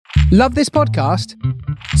Love this podcast?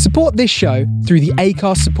 Support this show through the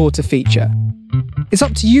Acast supporter feature. It's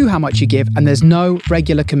up to you how much you give, and there's no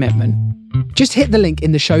regular commitment. Just hit the link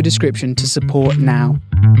in the show description to support now.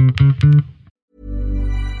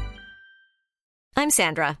 I'm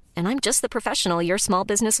Sandra, and I'm just the professional your small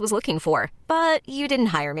business was looking for. But you didn't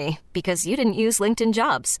hire me because you didn't use LinkedIn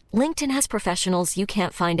Jobs. LinkedIn has professionals you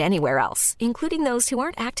can't find anywhere else, including those who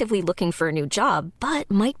aren't actively looking for a new job, but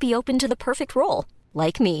might be open to the perfect role,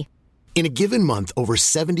 like me. In a given month, over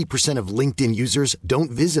 70% of LinkedIn users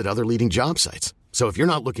don't visit other leading job sites. So if you're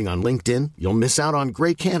not looking on LinkedIn, you'll miss out on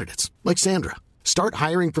great candidates like Sandra. Start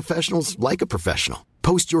hiring professionals like a professional.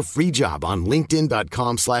 Post your free job on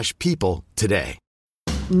linkedin.com/people today.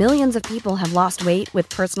 Millions of people have lost weight with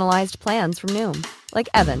personalized plans from Noom. Like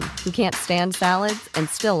Evan, who can't stand salads and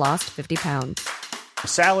still lost 50 pounds.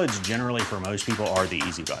 Salads generally for most people are the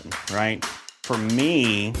easy button, right? For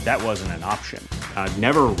me, that wasn't an option. I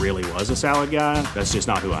never really was a salad guy. That's just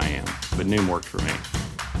not who I am. But Noom worked for me.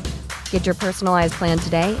 Get your personalized plan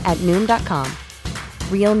today at Noom.com.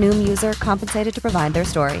 Real Noom user compensated to provide their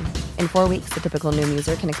story. In 4 weeks, the typical Noom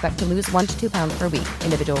user can expect to lose 1 to 2 pounds per week.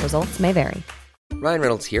 Individual results may vary. Ryan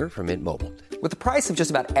Reynolds here from Mint Mobile. With the price of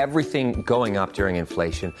just about everything going up during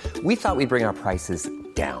inflation, we thought we'd bring our prices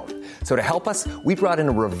down. So to help us, we brought in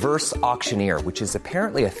a reverse auctioneer, which is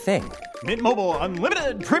apparently a thing. Mint Mobile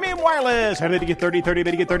Unlimited Premium Wireless. How to get 30, 30,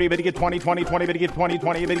 bit to get 30, bit to get 20, 20, 20, bit to get 20,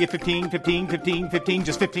 20, bit to get 15, 15, 15, 15,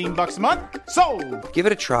 just $15 a month? Sold! Give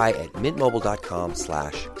it a try at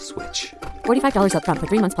mintmobile.com/switch. $45 up front for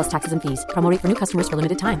 3 months plus taxes and fees. Promo rate for new customers for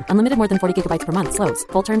limited time. Unlimited more than 40 gigabytes per month. Slows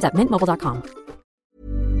full terms at mintmobile.com.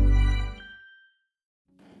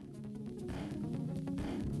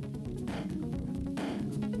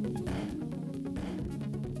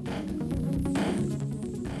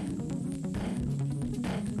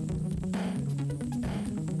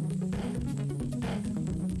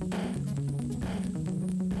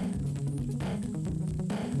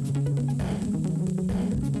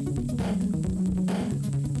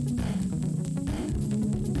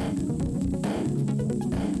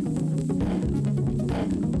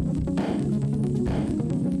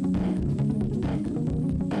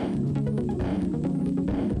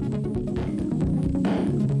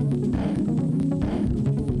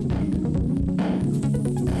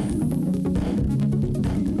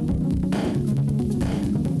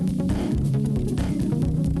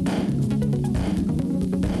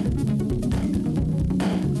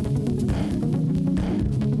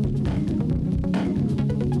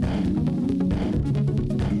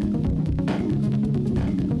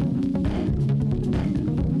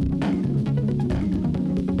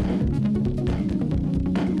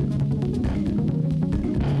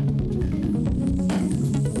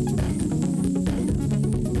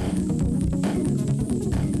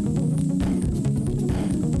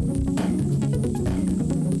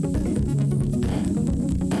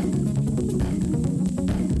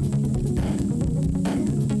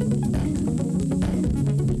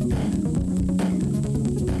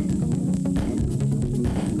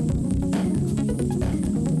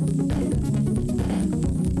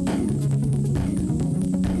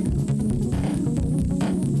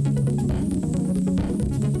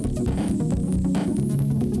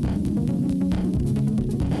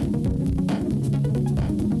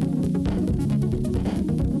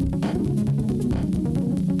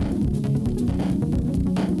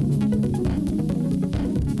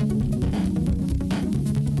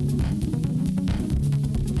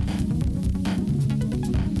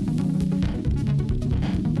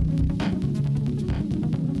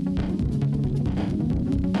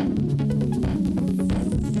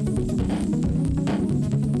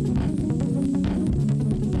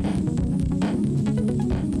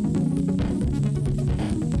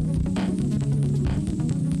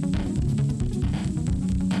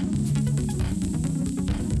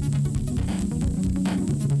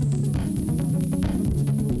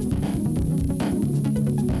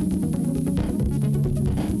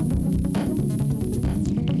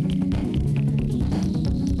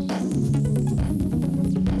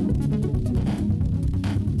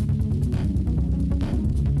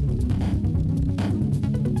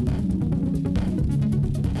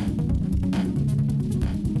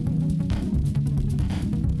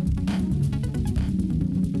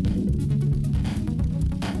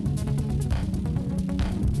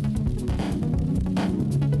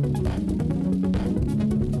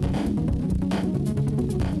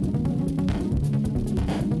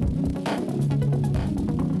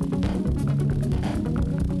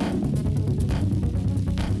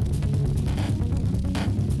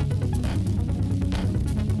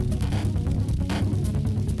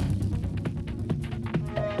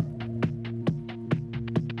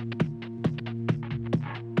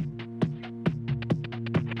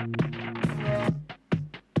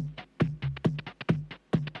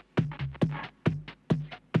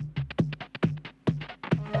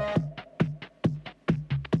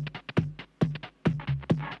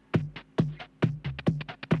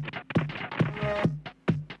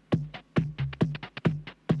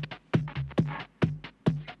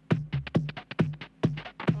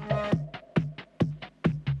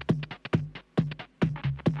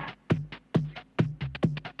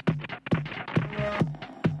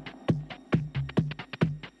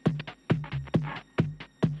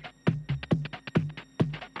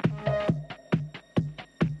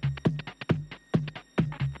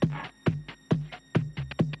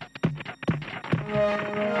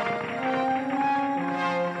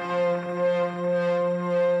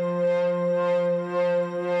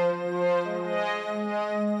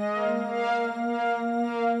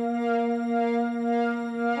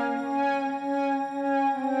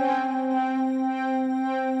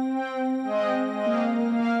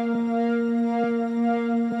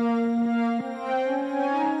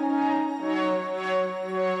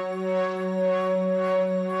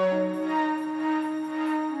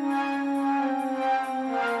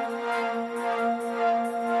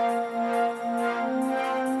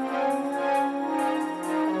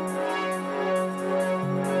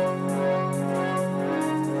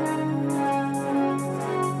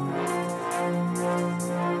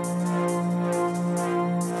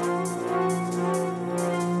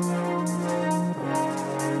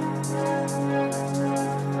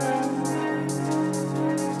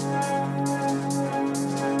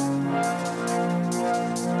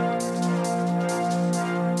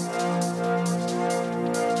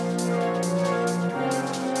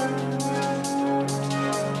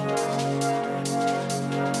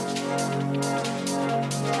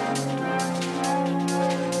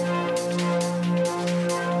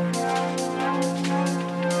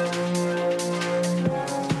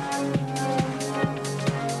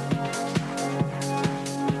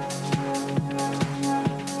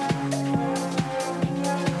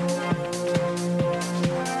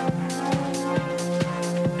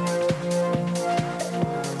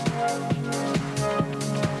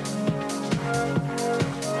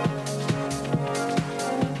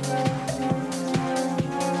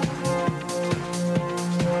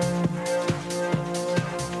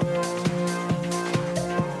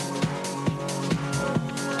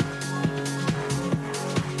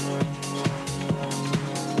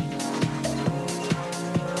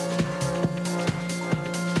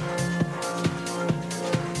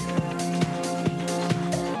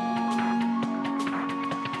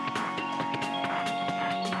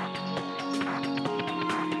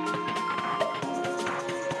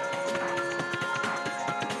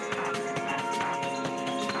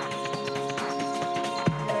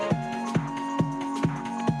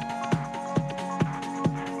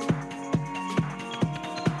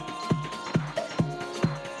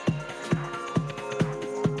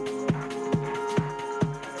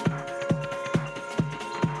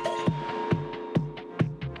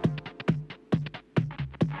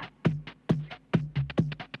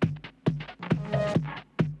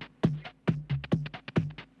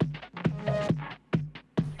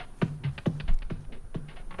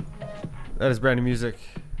 That is brand new music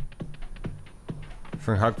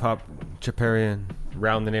from Hug Pop Chaparian.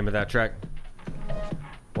 Round the name of that track.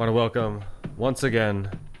 Want to welcome once again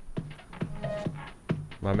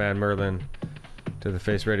my man Merlin to the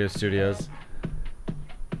Face Radio Studios.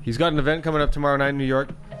 He's got an event coming up tomorrow night in New York.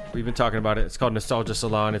 We've been talking about it. It's called Nostalgia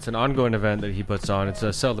Salon. It's an ongoing event that he puts on. It's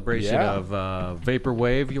a celebration of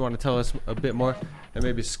Vaporwave. You want to tell us a bit more? And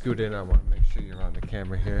maybe scoot in. I want to make sure you're on the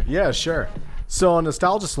camera here. Yeah, sure. So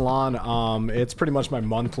Nostalgia Salon, it's pretty much my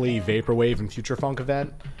monthly Vaporwave and Future Funk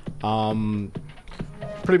event.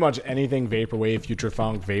 Pretty much anything Vaporwave, Future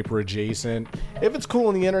Funk, Vapor adjacent. If it's cool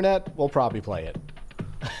on the internet, we'll probably play it.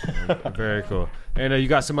 Very cool. And you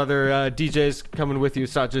got some other DJs coming with you.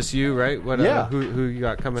 It's not just you, right? Who you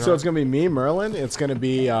got coming on? So it's going to be me, Merlin. It's going to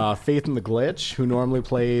be Faith in the Glitch, who normally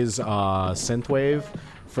plays synthwave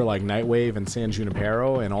for like Nightwave and San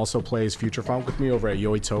Junipero, and also plays Future Funk with me over at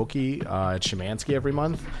Yoitoki at Szymanski every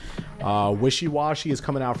month. Wishy Washy is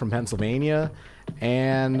coming out from Pennsylvania.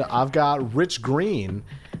 And I've got Rich Green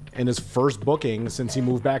in his first booking since he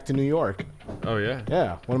moved back to New York. Oh, yeah?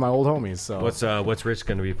 Yeah, one of my old homies. So what's Rich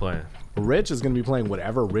going to be playing? Rich is going to be playing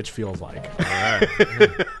whatever Rich feels like. All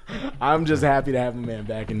right. I'm just happy to have the man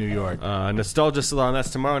back in New York. Nostalgia Salon, that's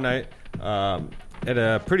tomorrow night. At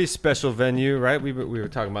a pretty special venue, right? We were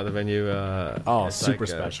talking about the venue. Super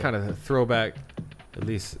special. Kind of throwback, at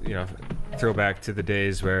least, throwback to the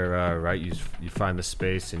days where, right, you find the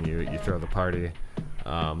space and you throw the party.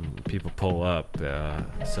 People pull up.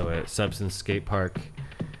 So at Substance Skate Park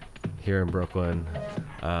here in Brooklyn.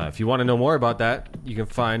 If you want to know more about that, you can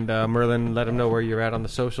find Merlin. Let him know where you're at on the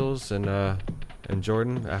socials, and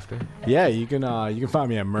Jordan after. Yeah, you can find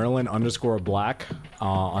me at Merlin_Black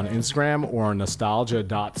on Instagram, or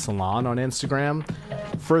nostalgia.salon on Instagram.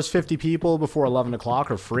 First 50 people before 11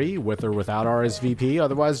 o'clock are free, with or without RSVP.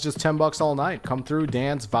 Otherwise, just $10 all night. Come through,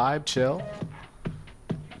 dance, vibe, chill.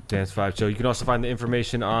 Dance Vibe Show. You can also find the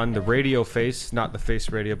information on the Radio Face, not the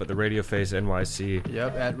Face Radio, but the Radio Face NYC.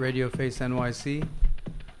 Yep, at Radio Face NYC.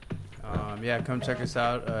 Come check us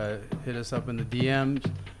out. Hit us up in the DMs.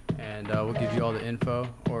 and we'll give you all the info,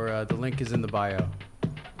 or the link is in the bio.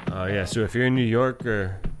 Yeah, so if you're in New York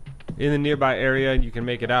or in the nearby area and you can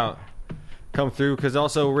make it out, come through, because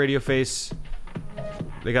also Radio Face,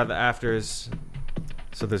 they got the afters.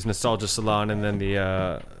 So there's Nostalgia Salon and then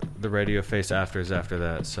the Radio Face afters after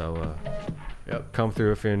that. So come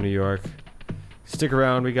through if you're in New York. Stick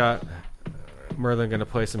around. We got Merlin going to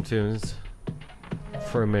play some tunes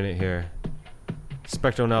for a minute here.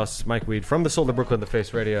 Spectral now, Mike Weed from the Soul of Brooklyn, The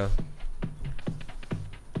Face Radio.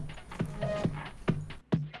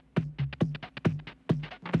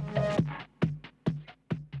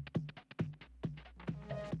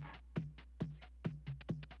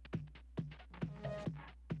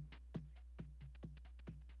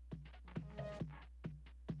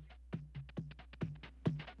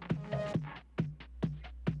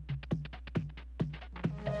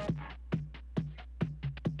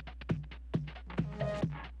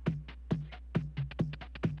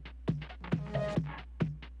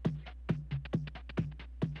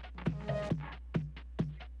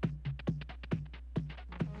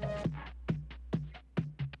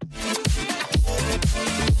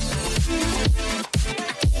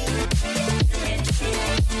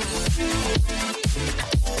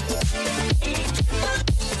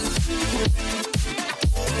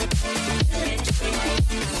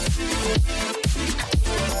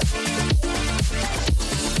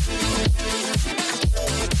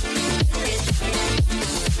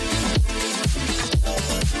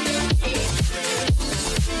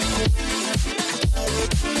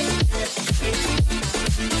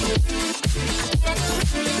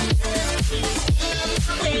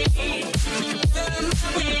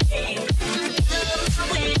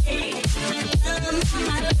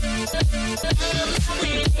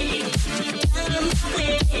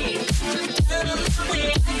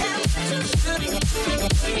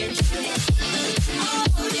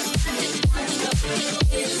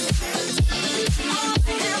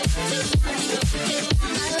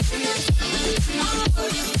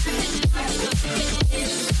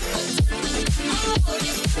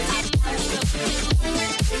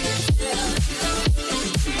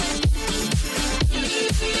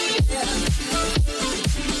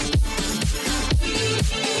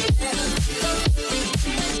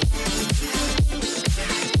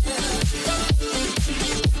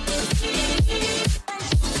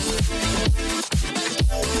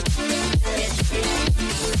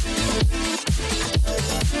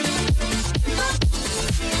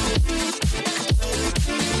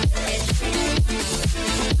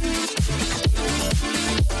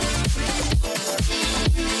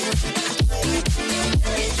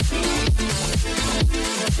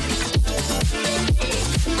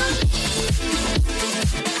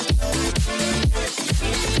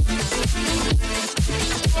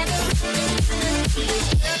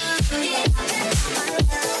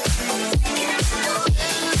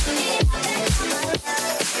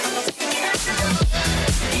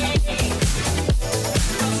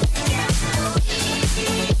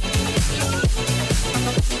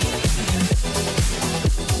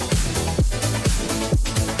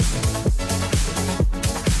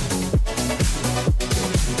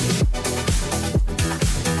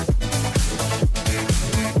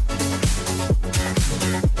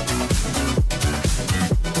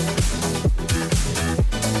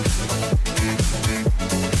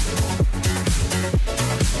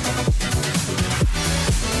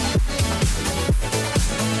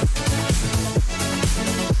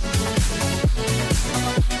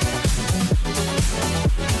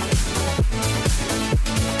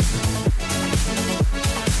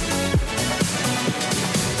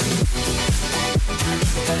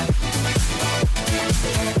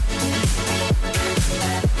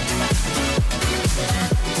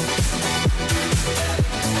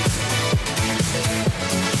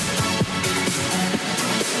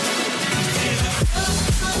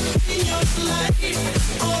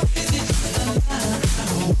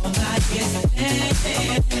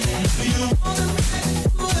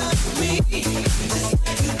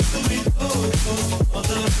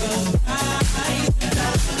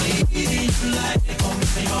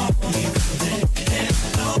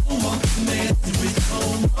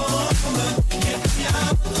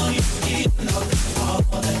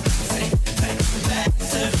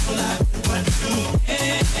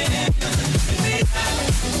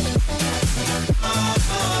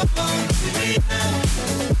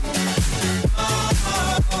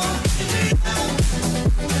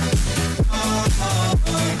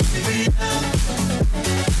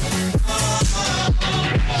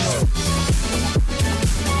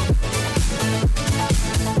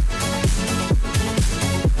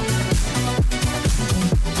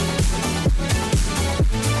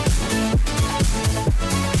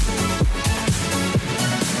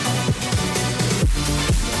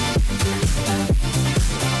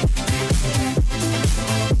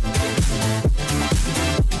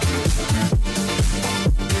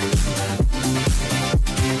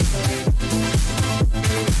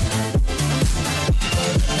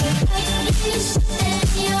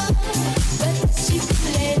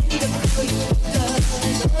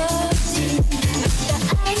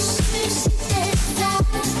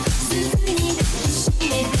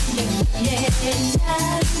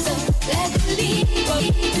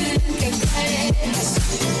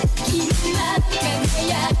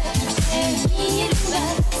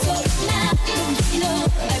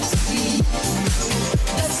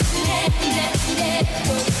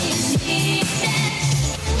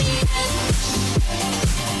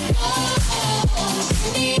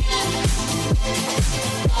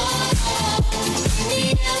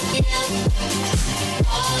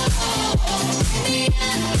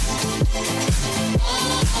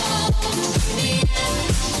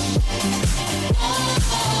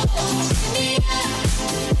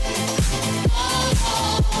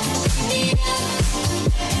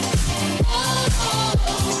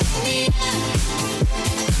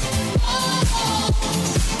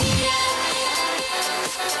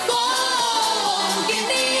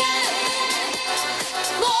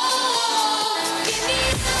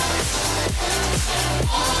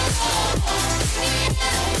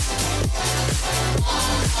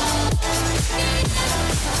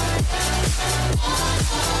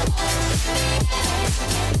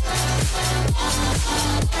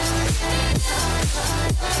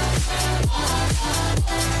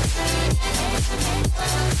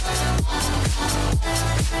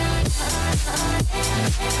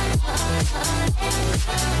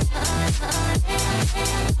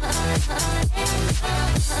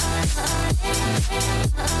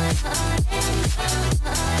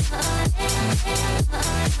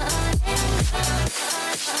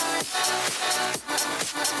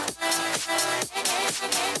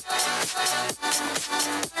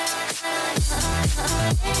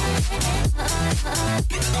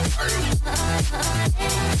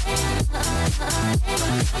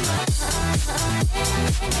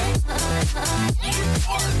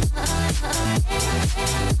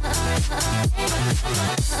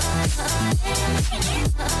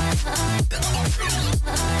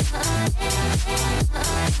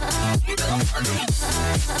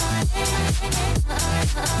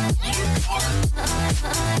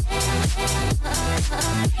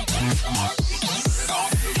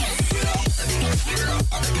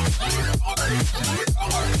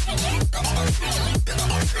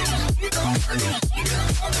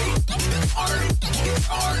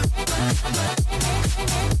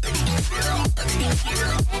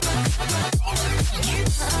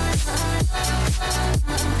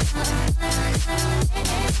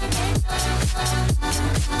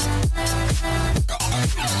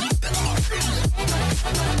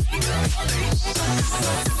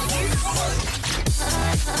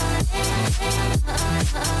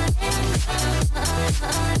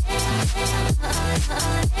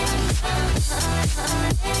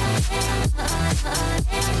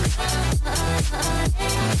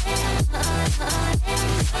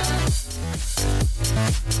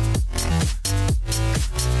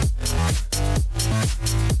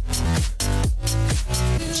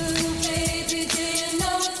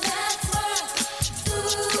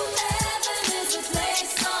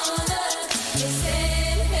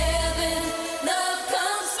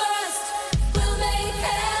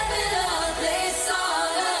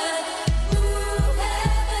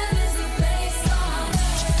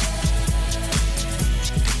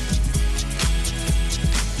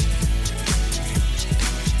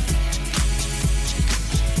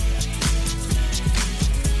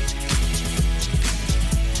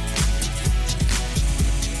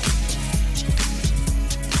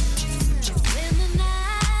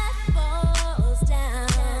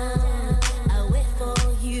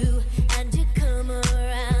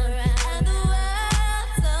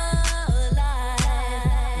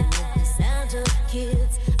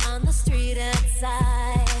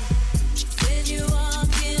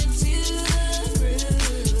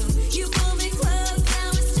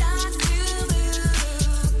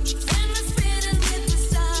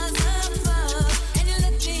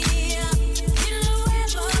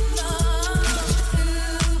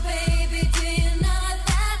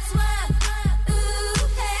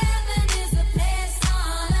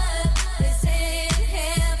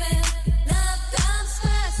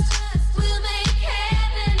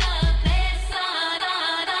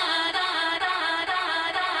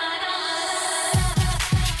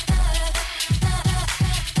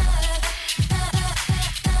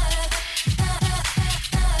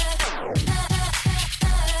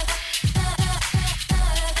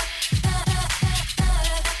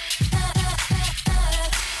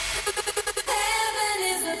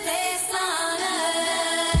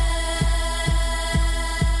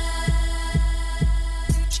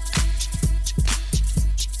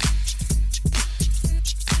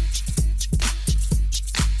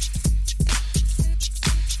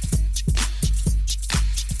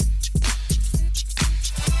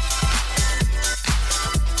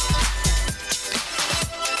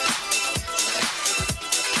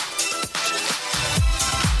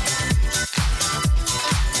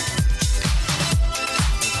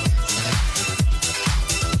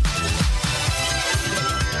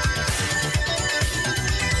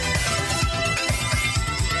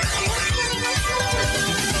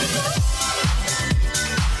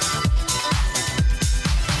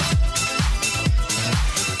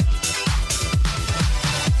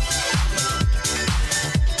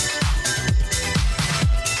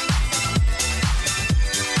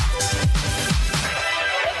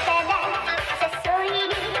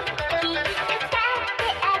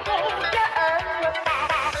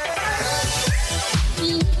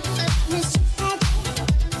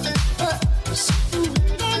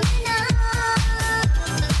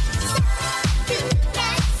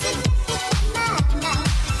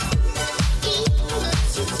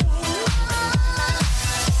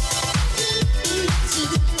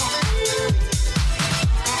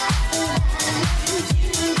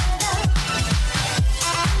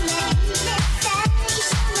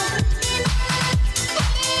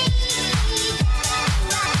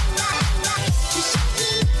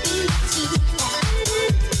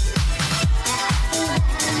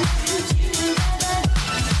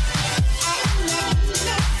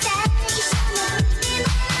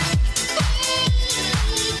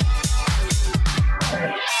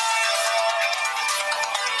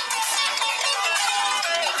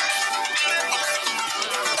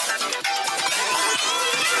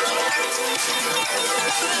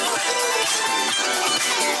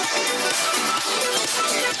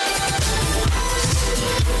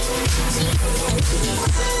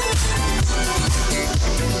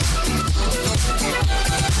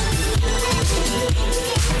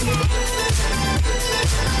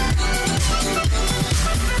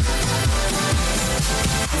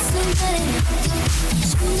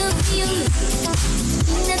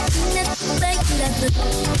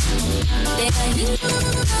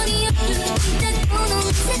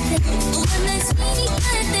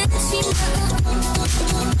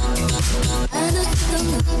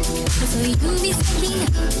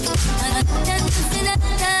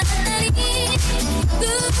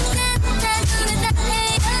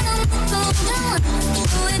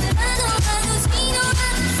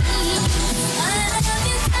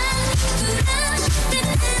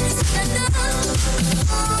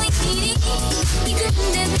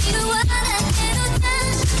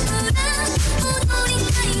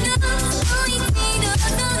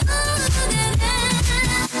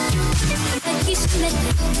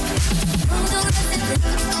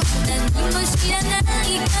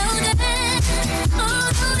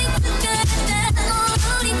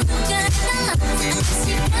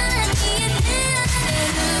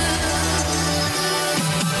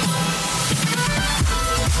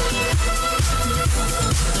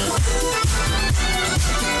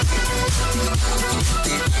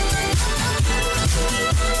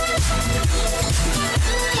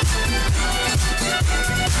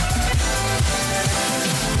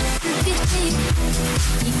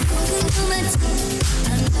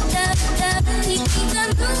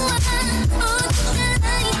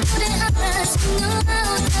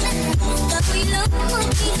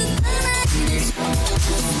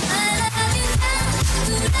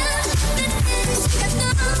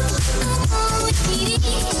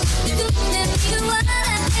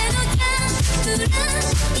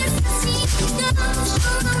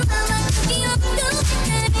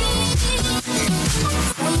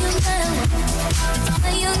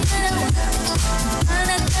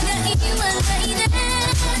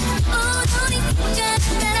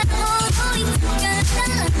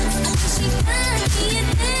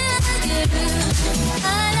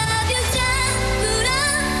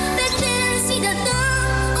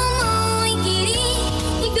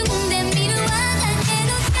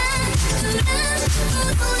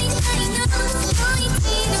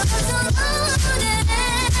 Oh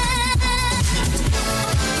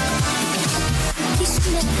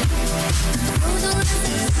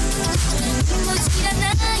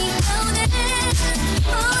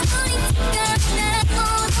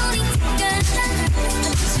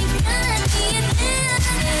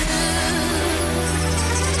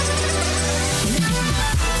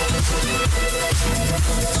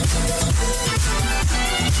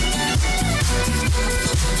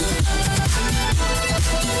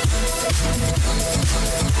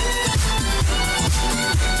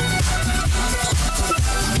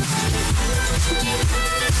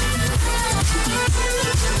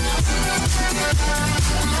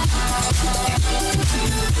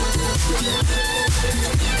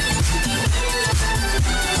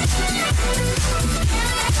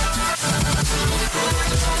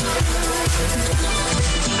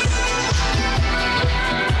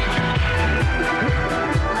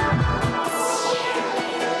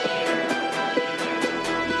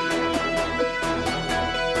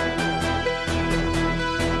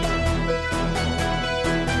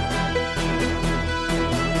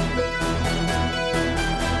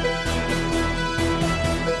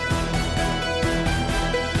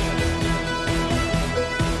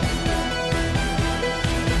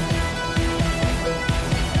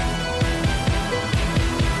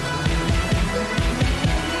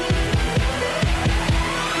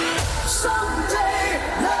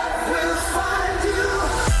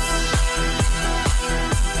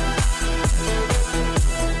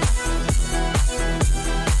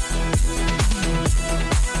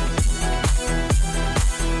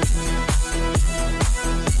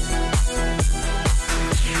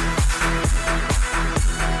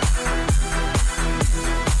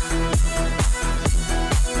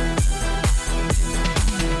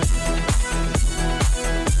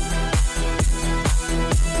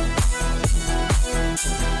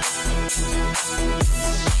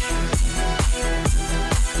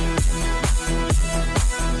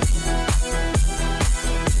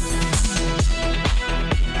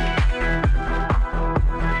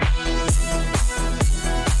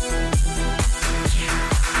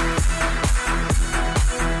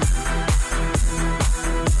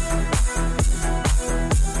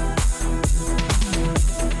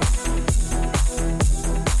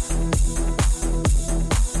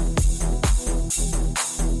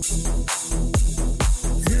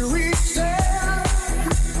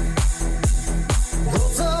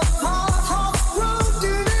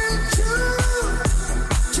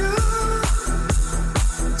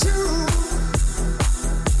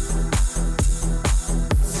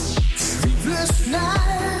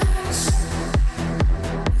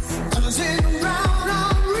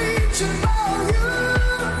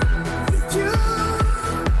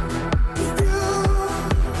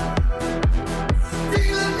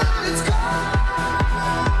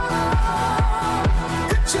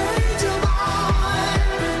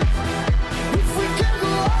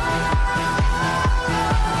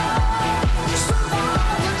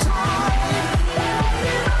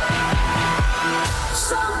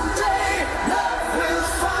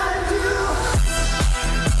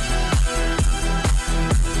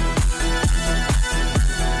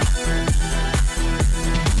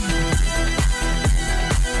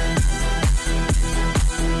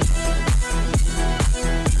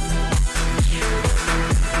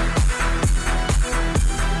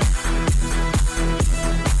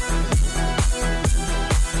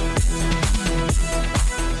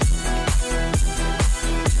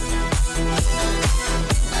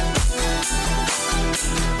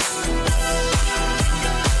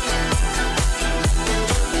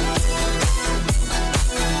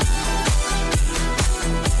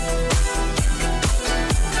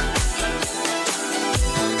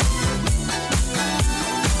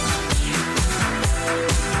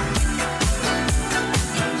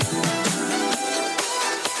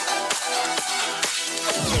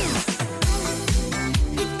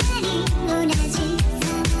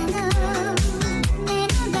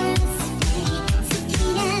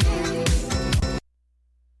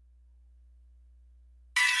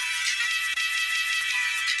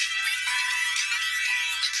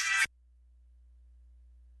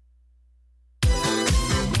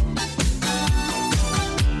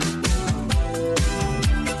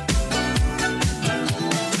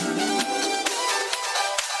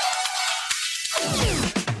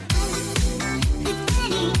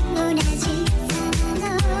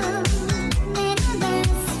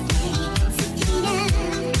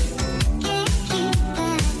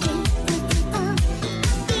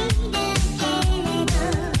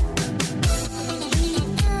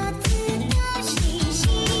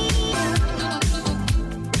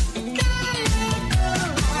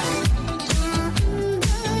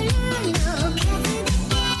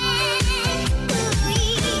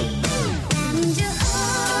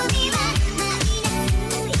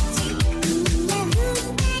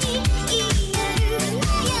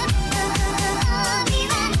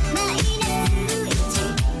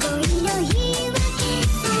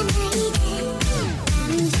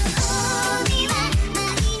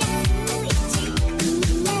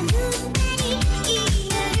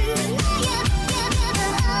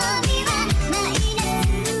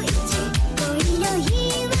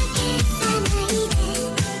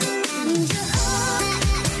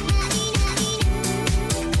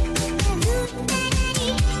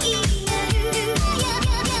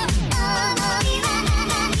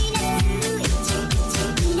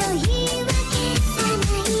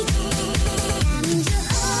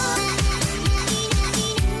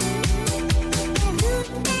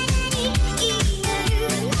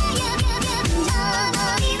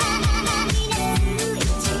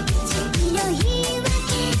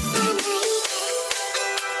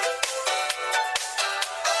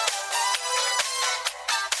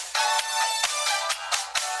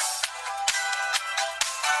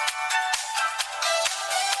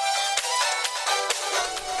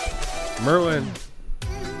Merlin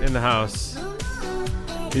in the house.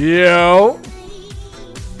 Yo!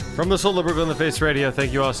 From the Soul of Brooklyn, the Face Radio,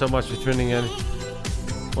 thank you all so much for tuning in.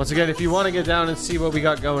 Once again, if you want to get down and see what we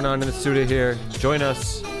got going on in the studio here, join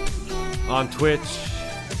us on Twitch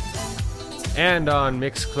and on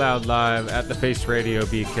Mixcloud Live at The Face Radio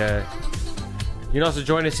BK. You can also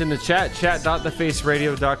join us in the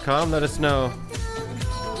chat.thefaceradio.com. Let us know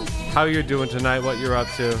how you're doing tonight, what you're up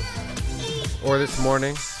to, or this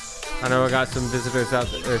morning. I know I got some visitors out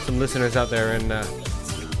there, some listeners out there in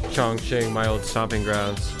Chongqing, my old stomping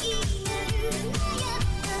grounds.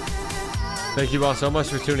 Thank you all so much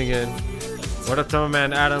for tuning in. What up to my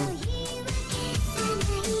man Adam?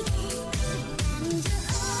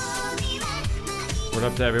 What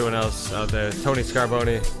up to everyone else out there? Tony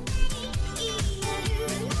Scarboni.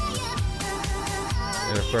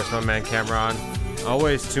 And of course my man Cameron.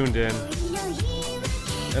 Always tuned in.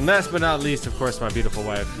 And last but not least, of course, my beautiful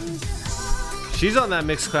wife. She's on that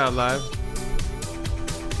Mixcloud Live.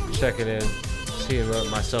 Checking in. Seeing what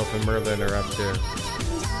myself and Merlin are up to.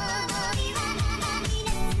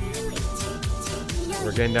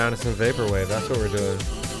 We're getting down to some vaporwave. That's what we're doing.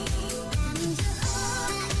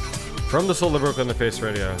 From the Soul of Brooklyn, the Face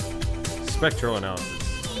Radio. Spectral analysis.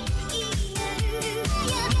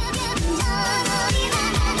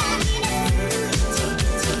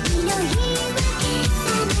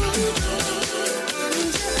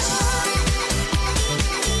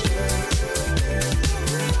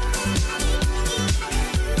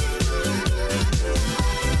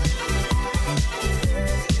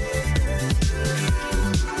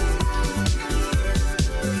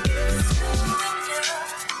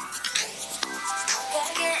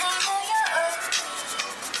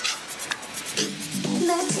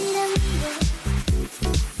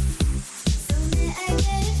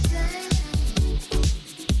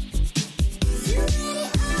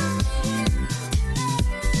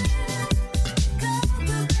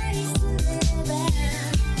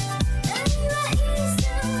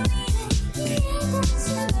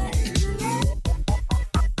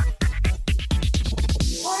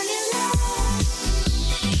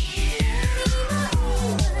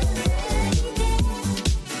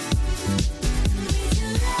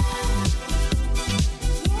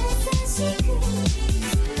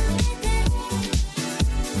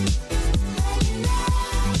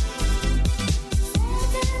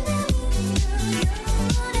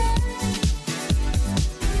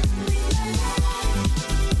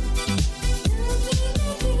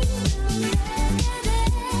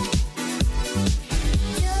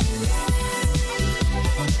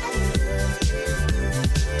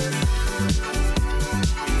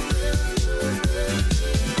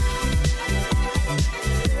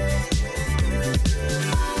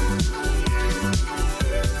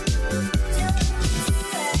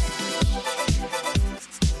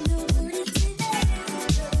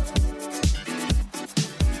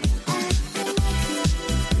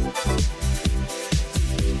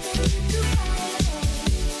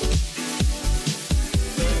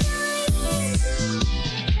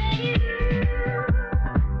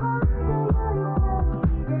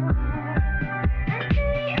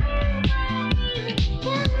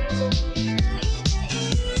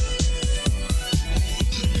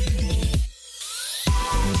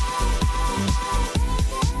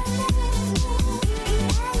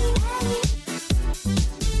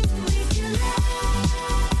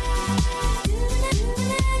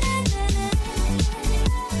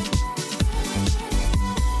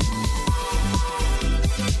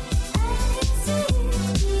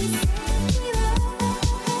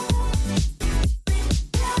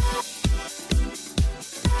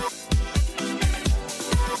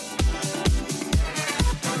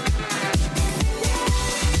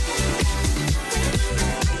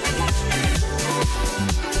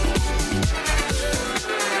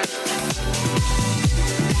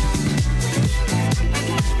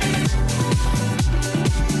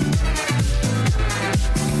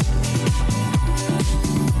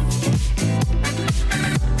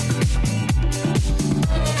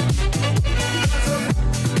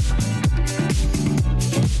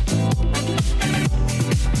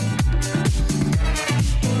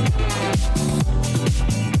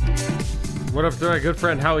 What up to our good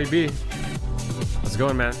friend Howie B? How's it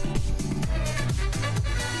going, man?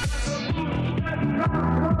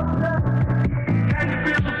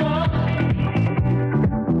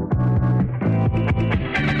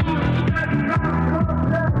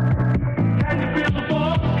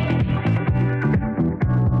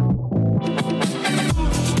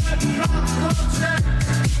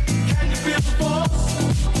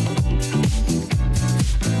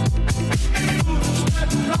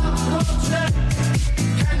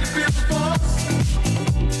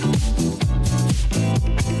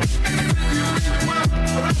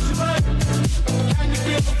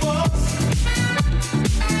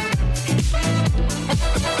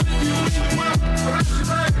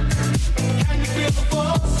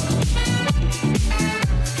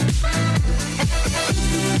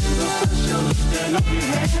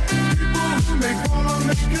 From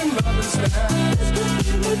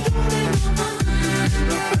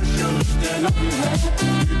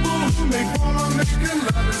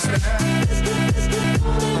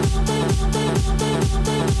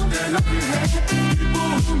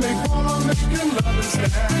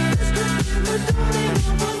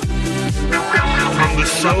the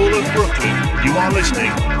soul of Brooklyn, you are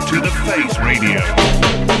listening to The Face Radio.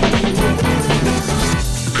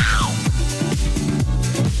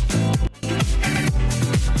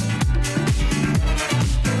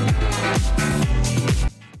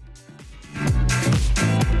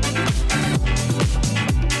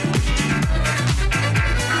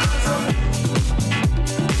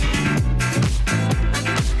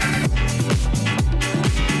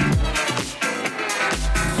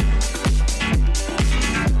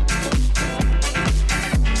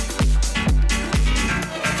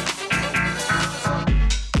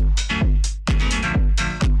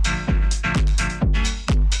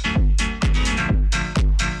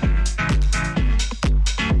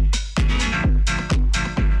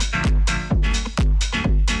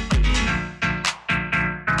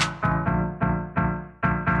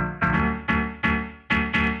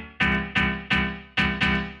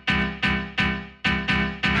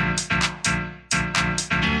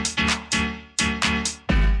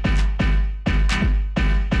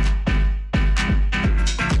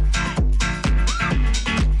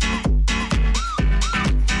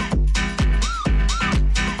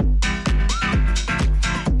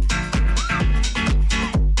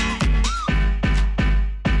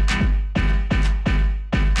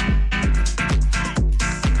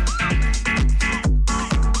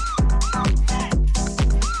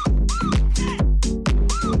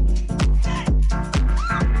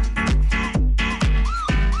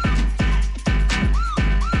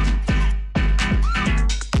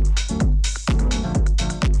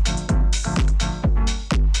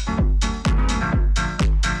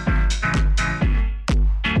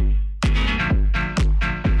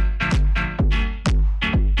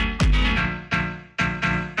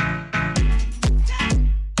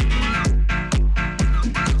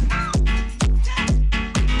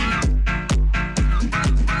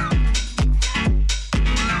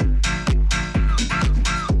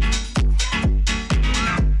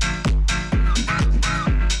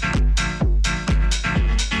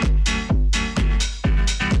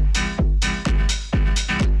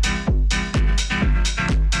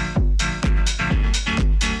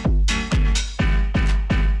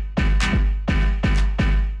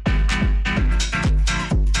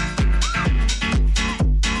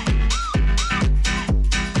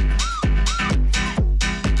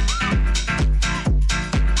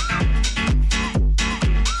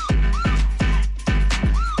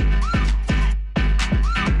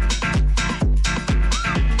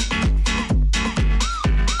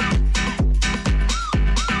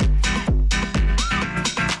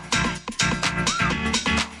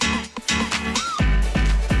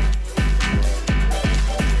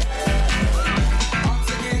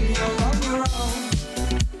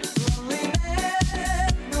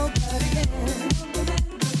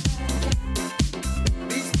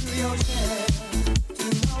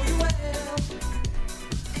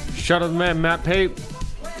 Shout out to the man, Matt Pape.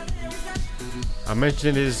 I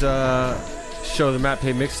mentioned his show, the Matt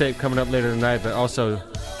Pape mixtape, coming up later tonight, but also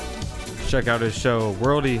check out his show,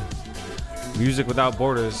 Worldy Music Without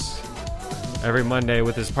Borders, every Monday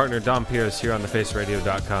with his partner, Dom Pierce, here on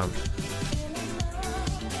thefaceradio.com.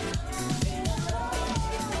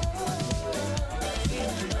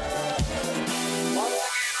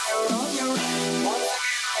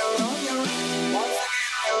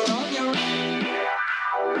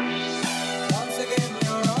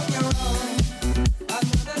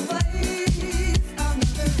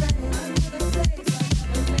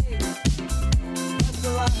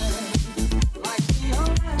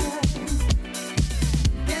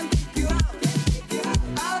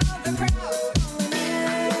 Out of the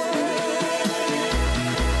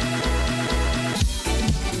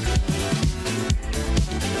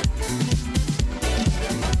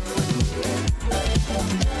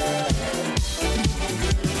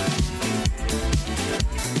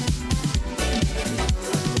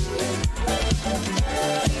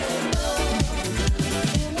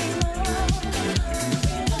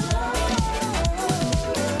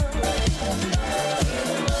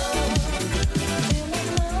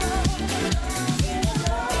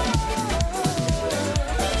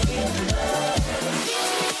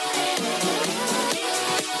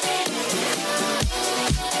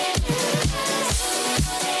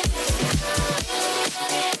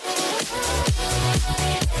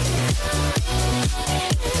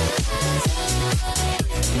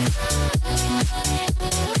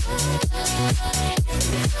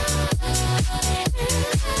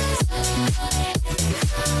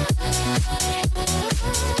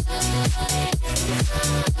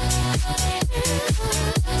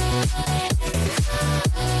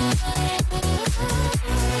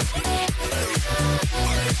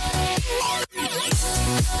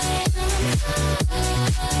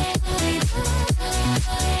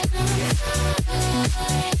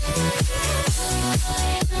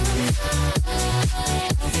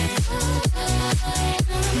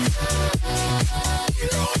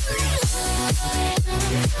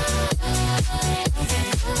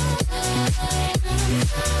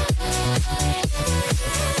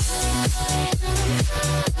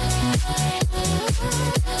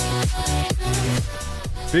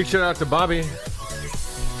Big shout out to Bobby,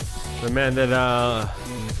 the man that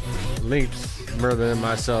linked Merlin and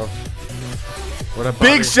myself. What up,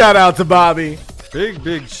 Bobby? Big shout out to Bobby.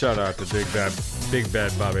 Big shout out to Big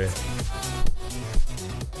Bad Bobby.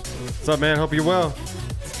 What's up, man? Hope you're well.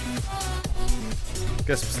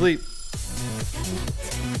 Get some sleep.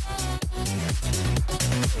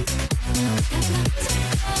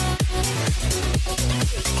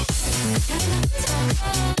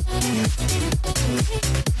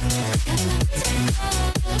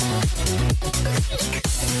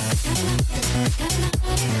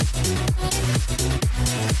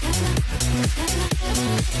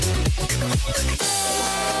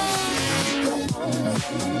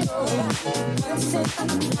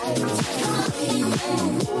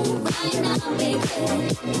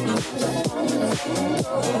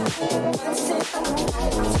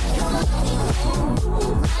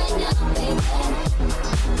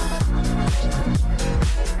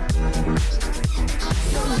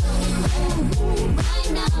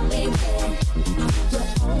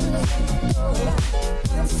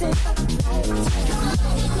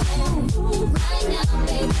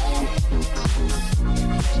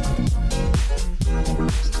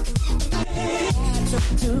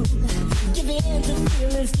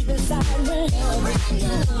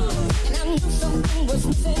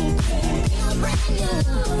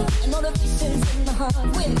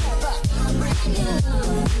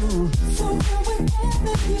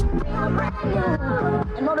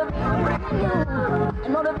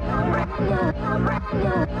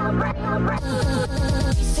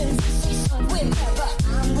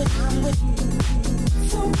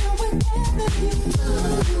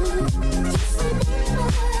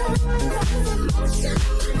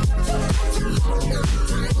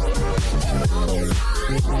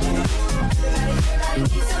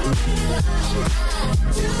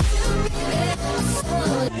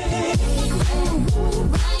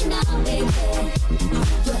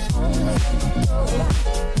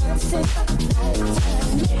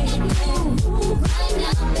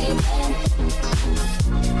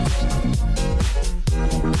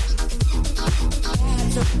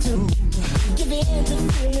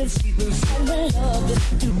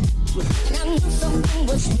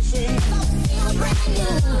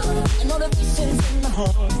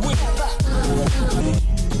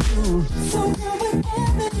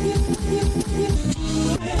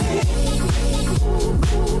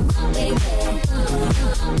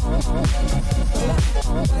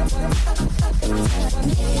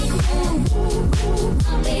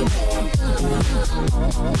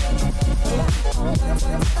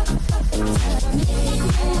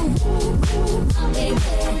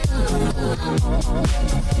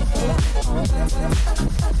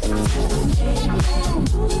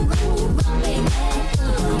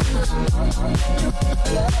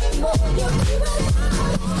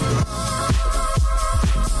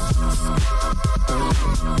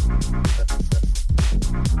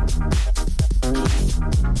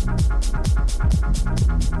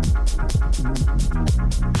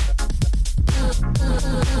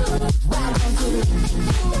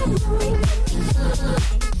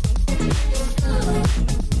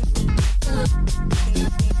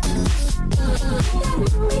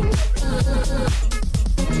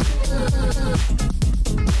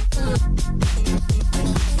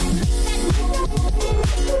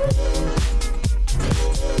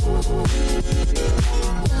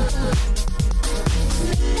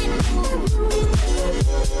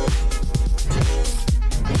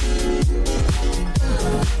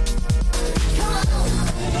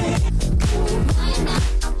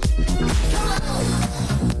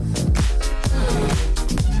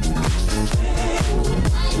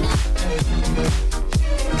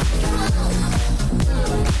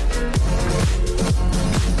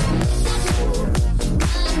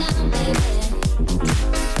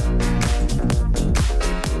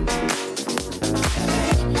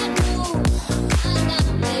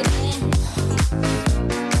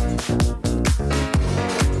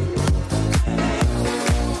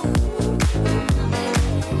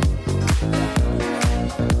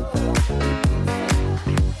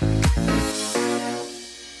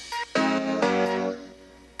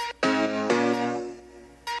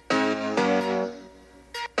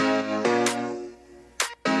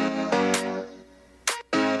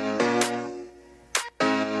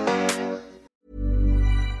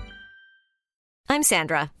 I'm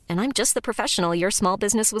Sandra, and I'm just the professional your small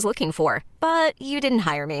business was looking for. But you didn't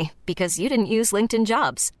hire me because you didn't use LinkedIn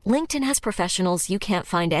Jobs. LinkedIn has professionals you can't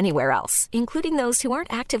find anywhere else, including those who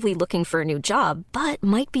aren't actively looking for a new job, but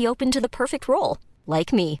might be open to the perfect role,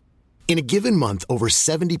 like me. In a given month, over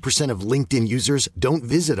 70% of LinkedIn users don't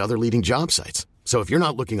visit other leading job sites. So if you're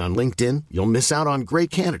not looking on LinkedIn, you'll miss out on great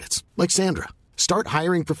candidates like Sandra. Start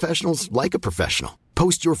hiring professionals like a professional.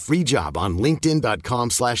 Post your free job on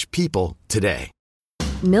linkedin.com/people today.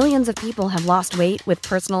 Millions of people have lost weight with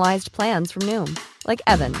personalized plans from Noom. Like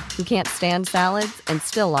Evan, who can't stand salads and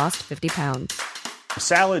still lost 50 pounds.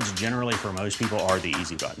 Salads generally for most people are the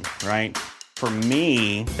easy button, right? For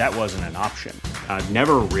me, that wasn't an option. I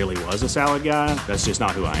never really was a salad guy. That's just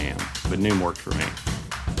not who I am. But Noom worked for me.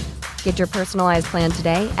 Get your personalized plan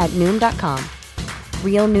today at Noom.com.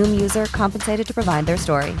 Real Noom user compensated to provide their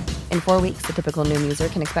story. In 4 weeks, the typical Noom user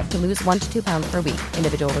can expect to lose 1 to 2 pounds per week.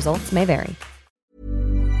 Individual results may vary.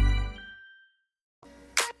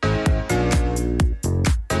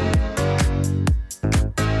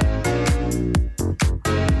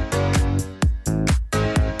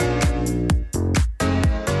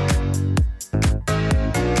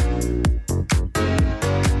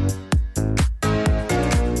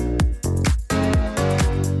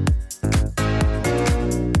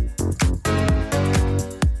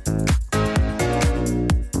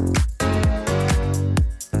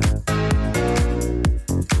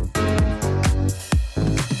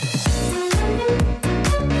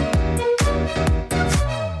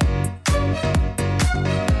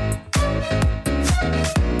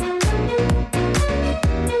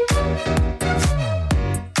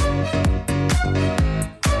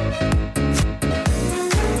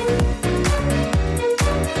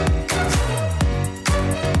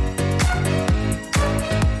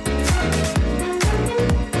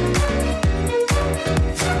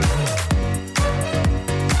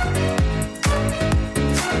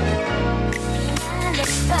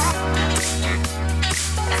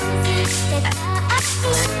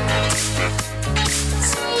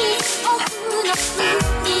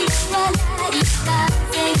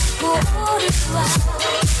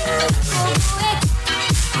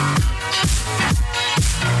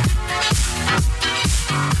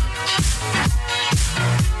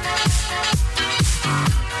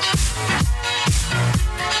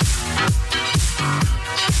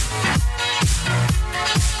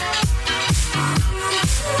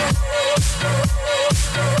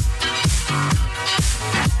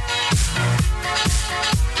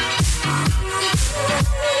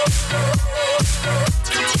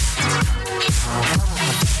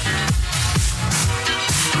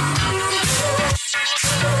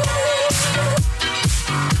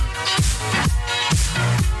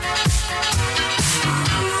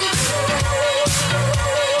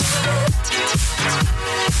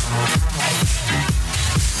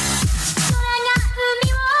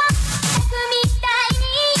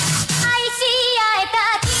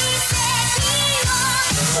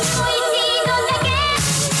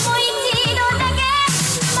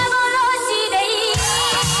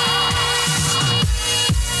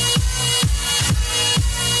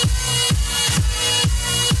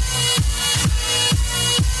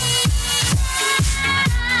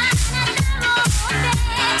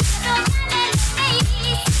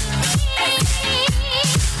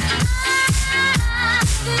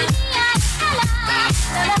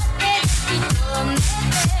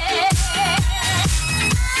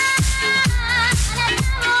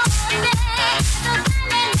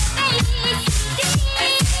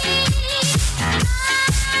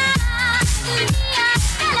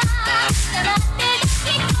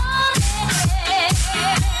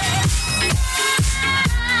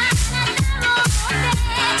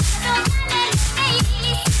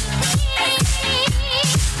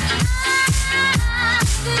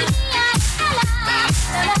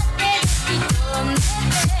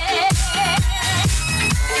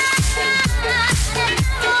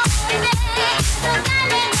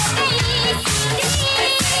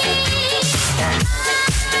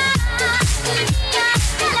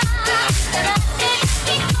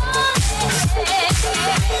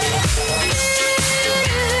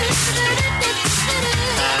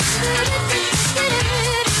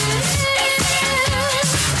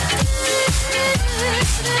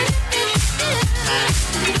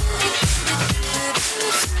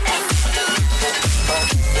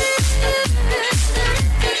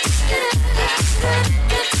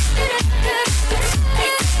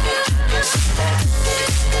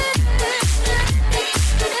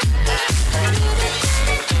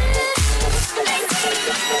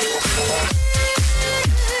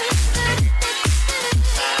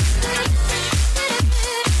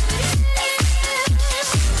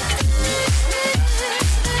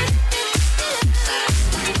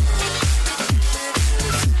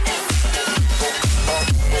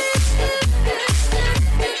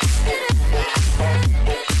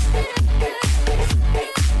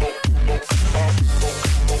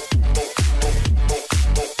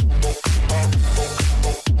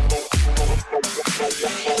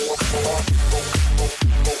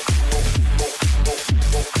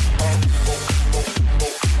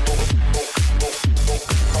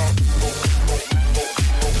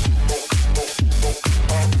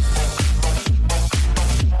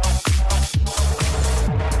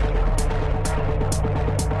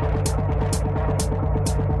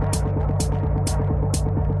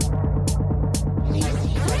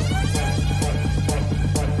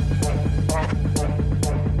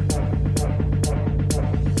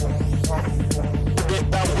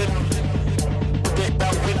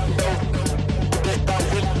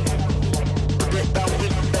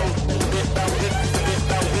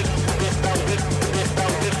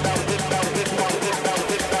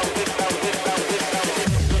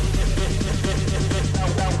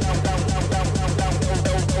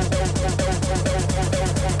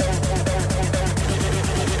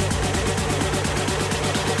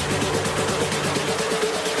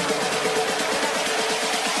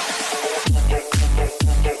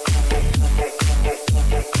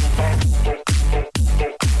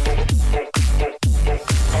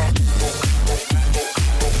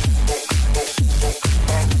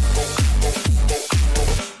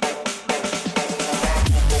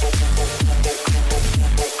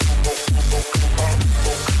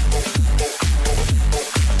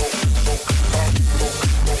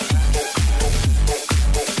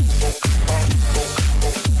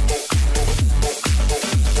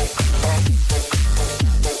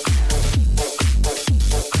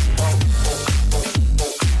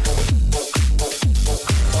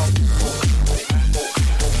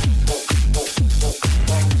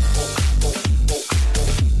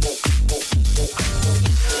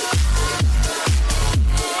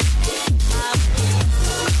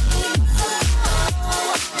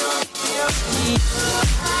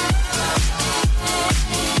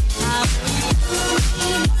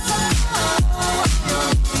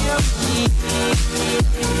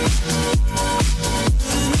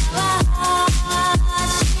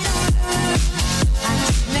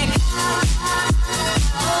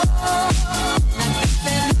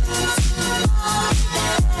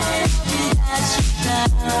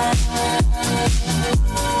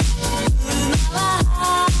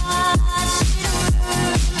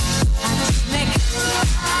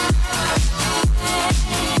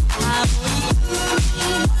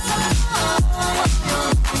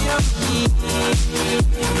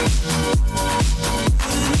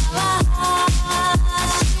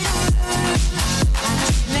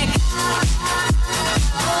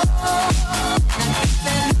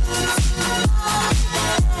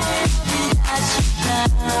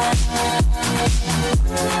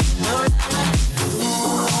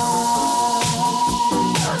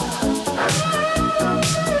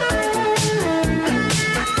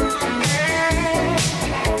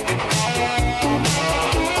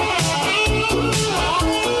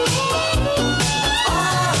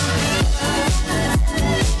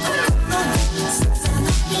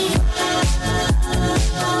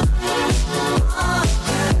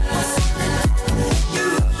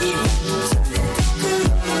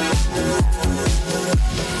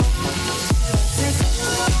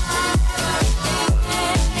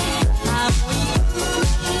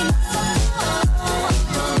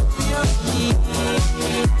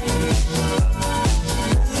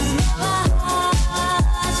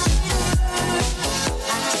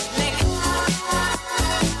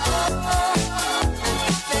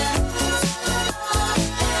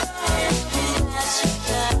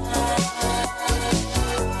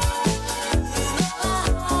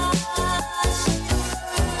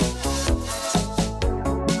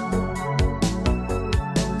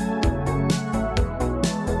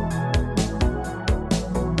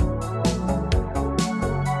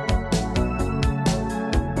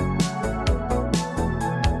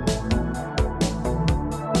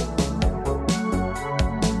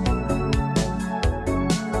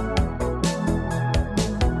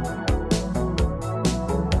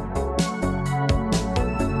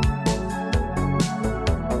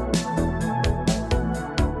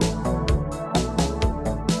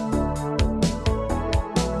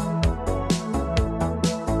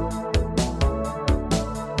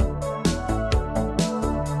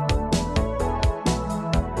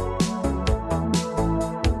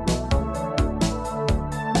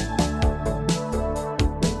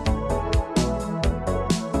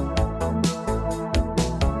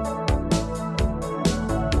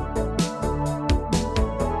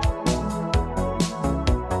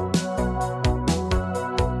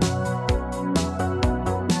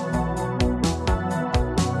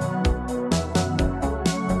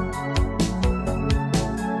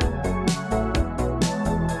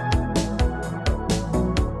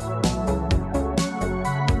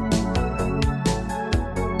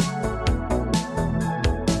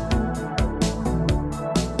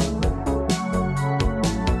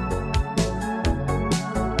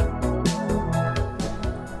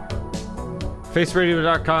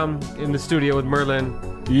 FaceRadio.com in the studio with Merlin.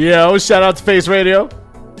 Yo, shout out to Face Radio.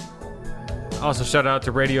 Also, shout out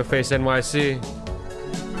to Radio Face NYC.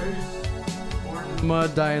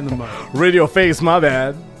 Mud, die in the mud. Radio Face, my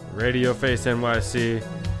bad. Radio Face NYC.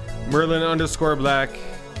 Merlin _Black.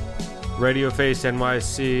 Radio Face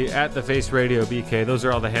NYC. At the Face Radio BK. Those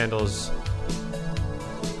are all the handles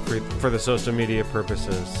for the social media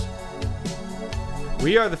purposes.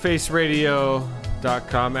 We are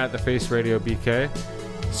thefaceradio.com at the Face Radio BK.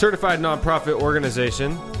 Certified nonprofit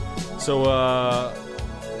organization. So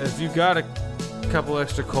if you got a couple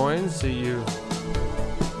extra coins that you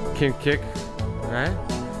can kick, right?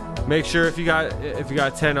 Make sure if you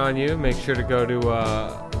got 10 on you, make sure to go to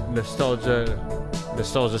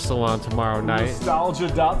Nostalgia Salon tomorrow night.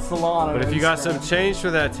 Nostalgia.salon. But if you got some change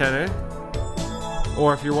for that tenner,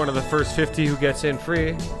 or if you're one of the first 50 who gets in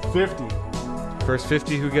free, first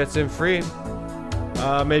 50 who gets in free,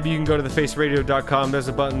 maybe you can go to thefaceradio.com. There's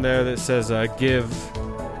a button there that says give,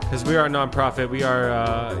 because we are a nonprofit. We are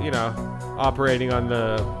operating on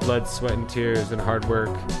the blood, sweat, and tears and hard work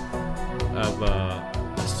of a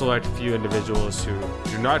select few individuals who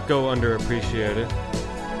do not go underappreciated.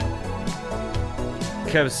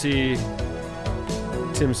 Kev C,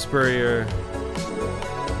 Tim Spurrier,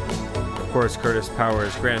 of course Curtis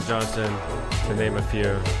Powers, Grant Johnson, to name a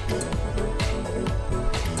few,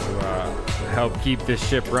 to help keep this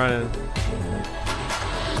ship running.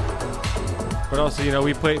 But also,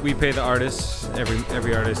 we pay the artists,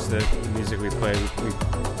 every artist that the music we play, we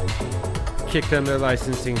kick them their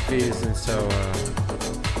licensing fees, and so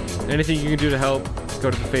anything you can do to help, go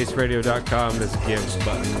to thefaceradio.com. There's a give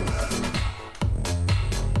button.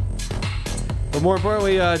 But more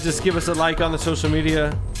importantly, just give us a like on the social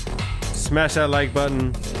media. Smash that like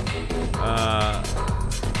button.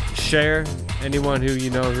 Share anyone who you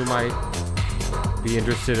know who might be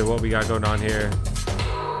interested in what we got going on here.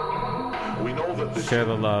 We know that share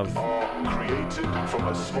the love.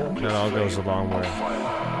 That all goes a long way.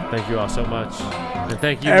 Thank you all so much. And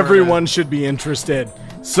thank you. Everyone should be interested.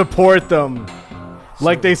 Support them.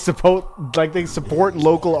 Like they support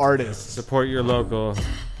local artists. Support your local.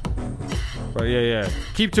 But yeah.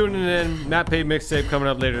 Keep tuning in. Not Paid Mixtape coming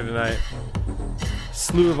up later tonight.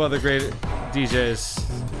 Slew of other great DJs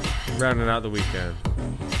rounding out the weekend.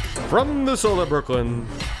 From the soul of Brooklyn,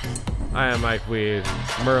 I am Mike Weed,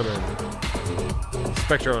 Merlin,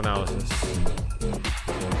 Spectral Analysis.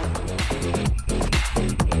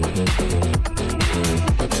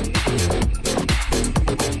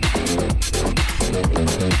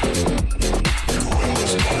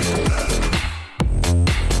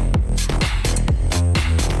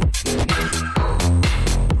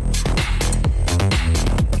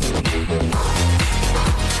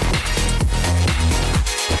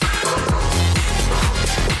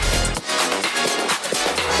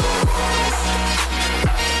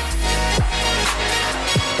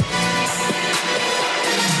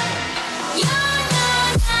 You're not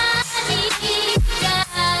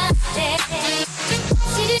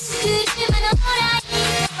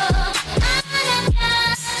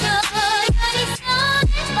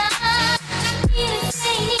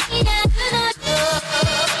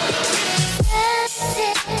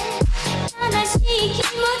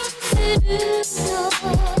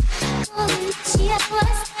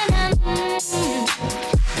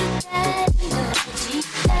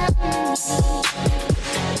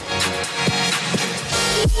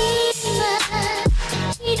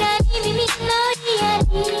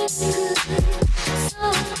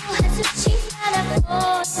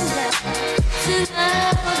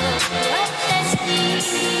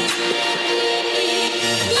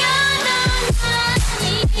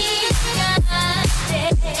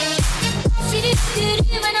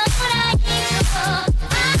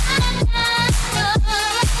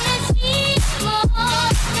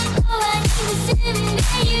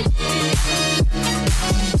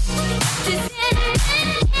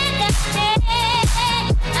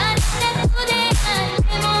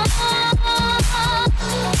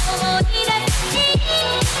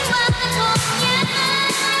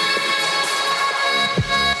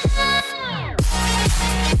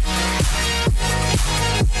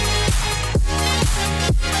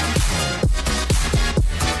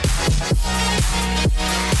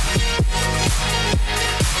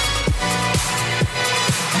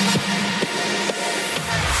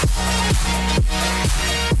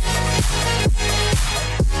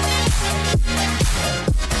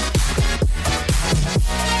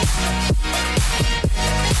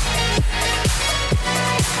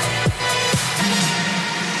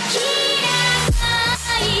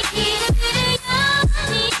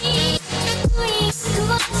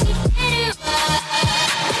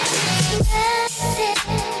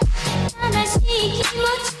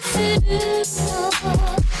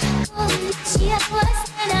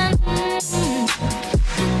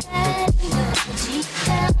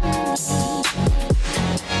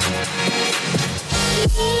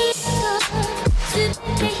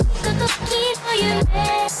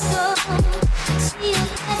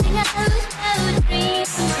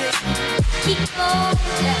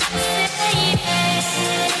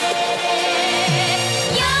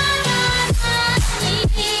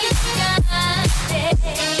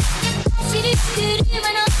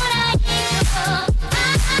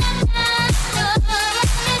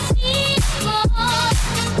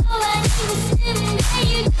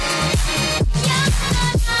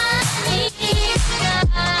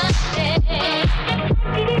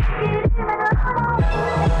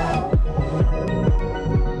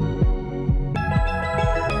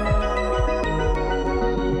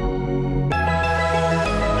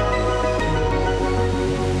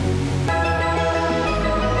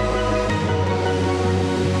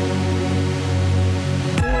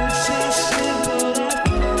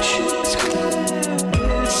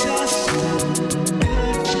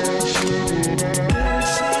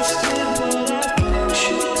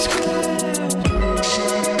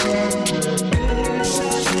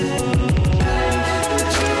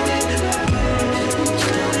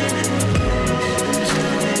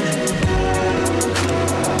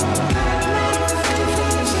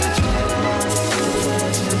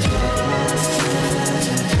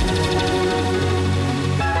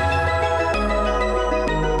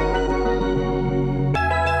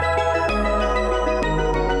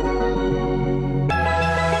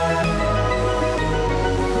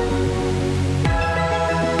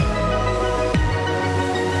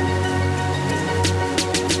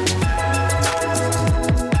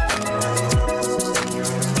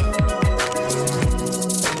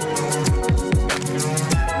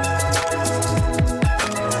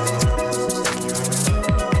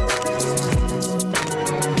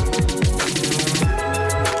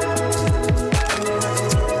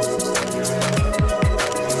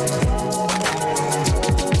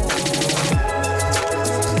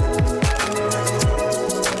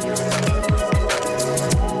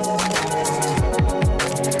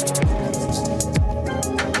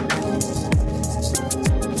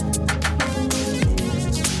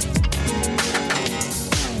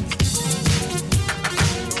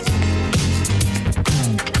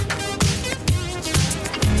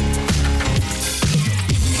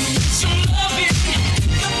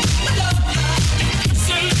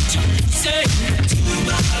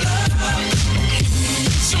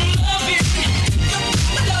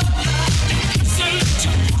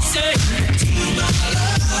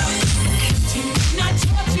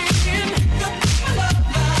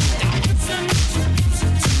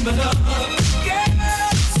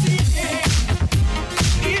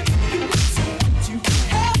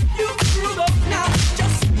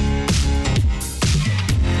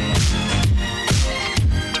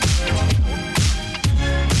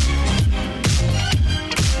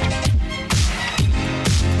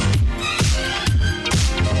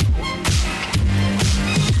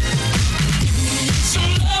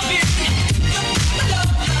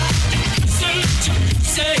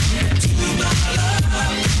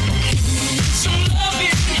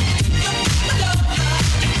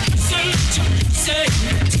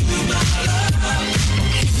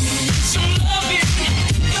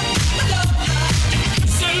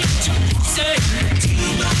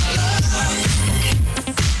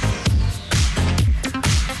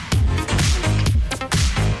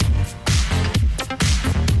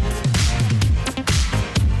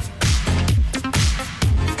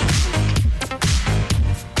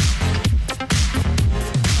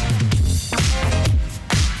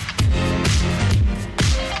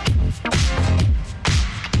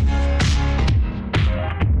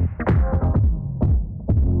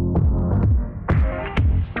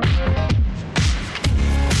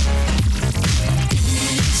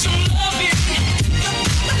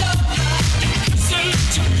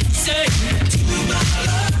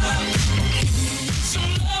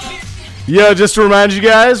Yeah, just to remind you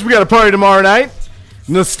guys, we got a party tomorrow night.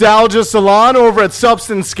 Nostalgia Salon over at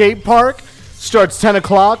Substance Skate Park. Starts 10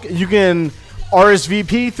 o'clock. You can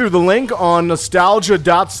RSVP through the link on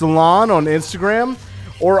nostalgia.salon on Instagram.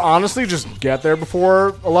 Or honestly, just get there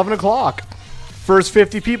before 11 o'clock. First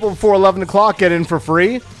 50 people before 11 o'clock get in for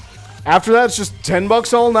free. After that, it's just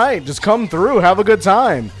 $10 all night. Just come through. Have a good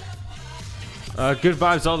time. Good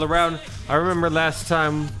vibes all around. I remember last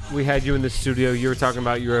time we had you in the studio, you were talking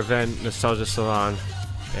about your event, Nostalgia Salon,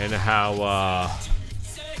 and how,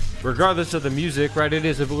 regardless of the music, right, it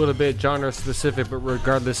is a little bit genre specific, but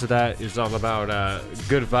regardless of that, it's all about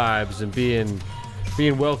good vibes and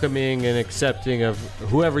being welcoming and accepting of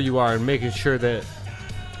whoever you are and making sure that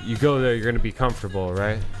you go there, you're going to be comfortable,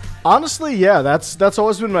 right? Honestly, yeah, that's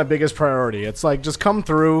always been my biggest priority. It's like, just come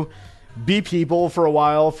through, be people for a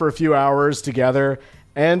while, for a few hours together,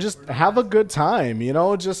 and just have a good time, you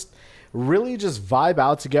know? Just really just vibe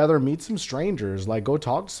out together, meet some strangers, like go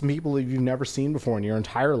talk to some people that you've never seen before in your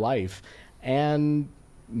entire life. And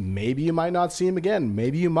maybe you might not see them again.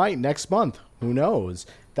 Maybe you might next month. Who knows?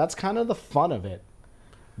 That's kind of the fun of it.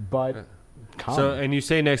 But so, and you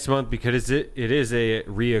say next month because it is a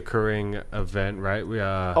reoccurring event, right? We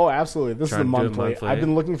oh, absolutely. This is a monthly. I've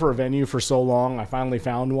been looking for a venue for so long. I finally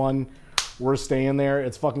found one. We're staying there.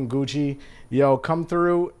 It's fucking Gucci. Yo, come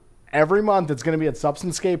through. Every month it's going to be at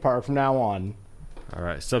Substance Skate Park from now on. All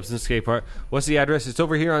right, Substance Skate Park. What's the address? It's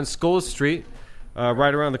over here on Scholes Street,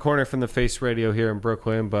 right around the corner from the Face Radio here in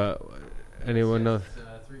Brooklyn. But anyone know?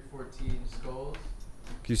 314 Scholes.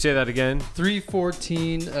 Can you say that again?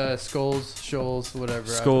 314 Scholes, whatever.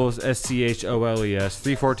 Scholes, Scholes,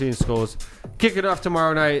 314 Scholes. Kick it off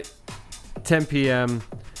tomorrow night, 10 p.m.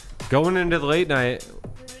 Going into the late night.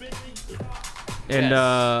 And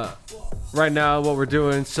right now what we're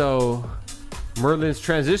doing, so Merlin's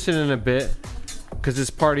transitioning a bit because this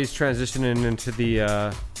party's transitioning into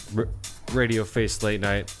the Radio Face late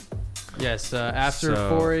night. Yes, after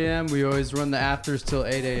 4 a.m. we always run the afters till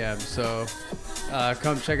 8 a.m. So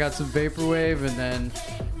come check out some Vaporwave, and then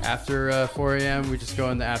after 4 a.m. we just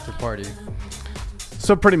go in the after party.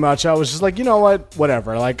 So pretty much I was just like, you know what,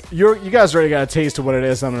 whatever. Like you guys already got a taste of what it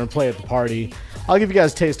is I'm going to play at the party. I'll give you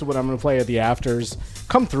guys a taste of what I'm going to play at the afters.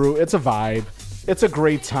 Come through. It's a vibe. It's a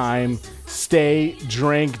great time. Stay,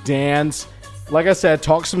 drink, dance. Like I said,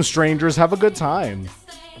 talk to some strangers. Have a good time.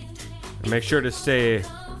 Make sure to stay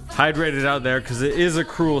hydrated out there because it is a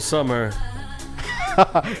cruel summer.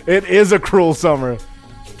 It is a cruel summer.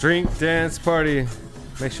 Drink, dance, party.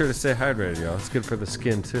 Make sure to stay hydrated, y'all. It's good for the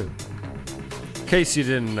skin, too. In case you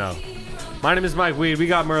didn't know. My name is Mike Weed. We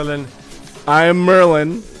got Merlin. I am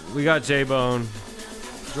Merlin. We got J-Bone.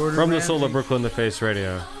 Jordan from Ramsey. the Soul of Brooklyn, the Face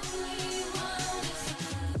Radio.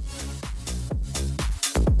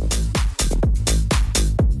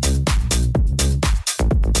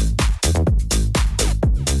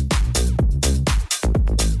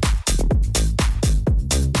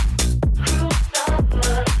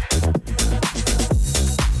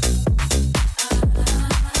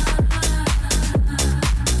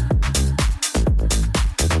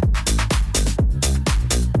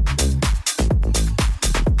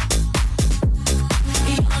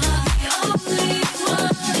 We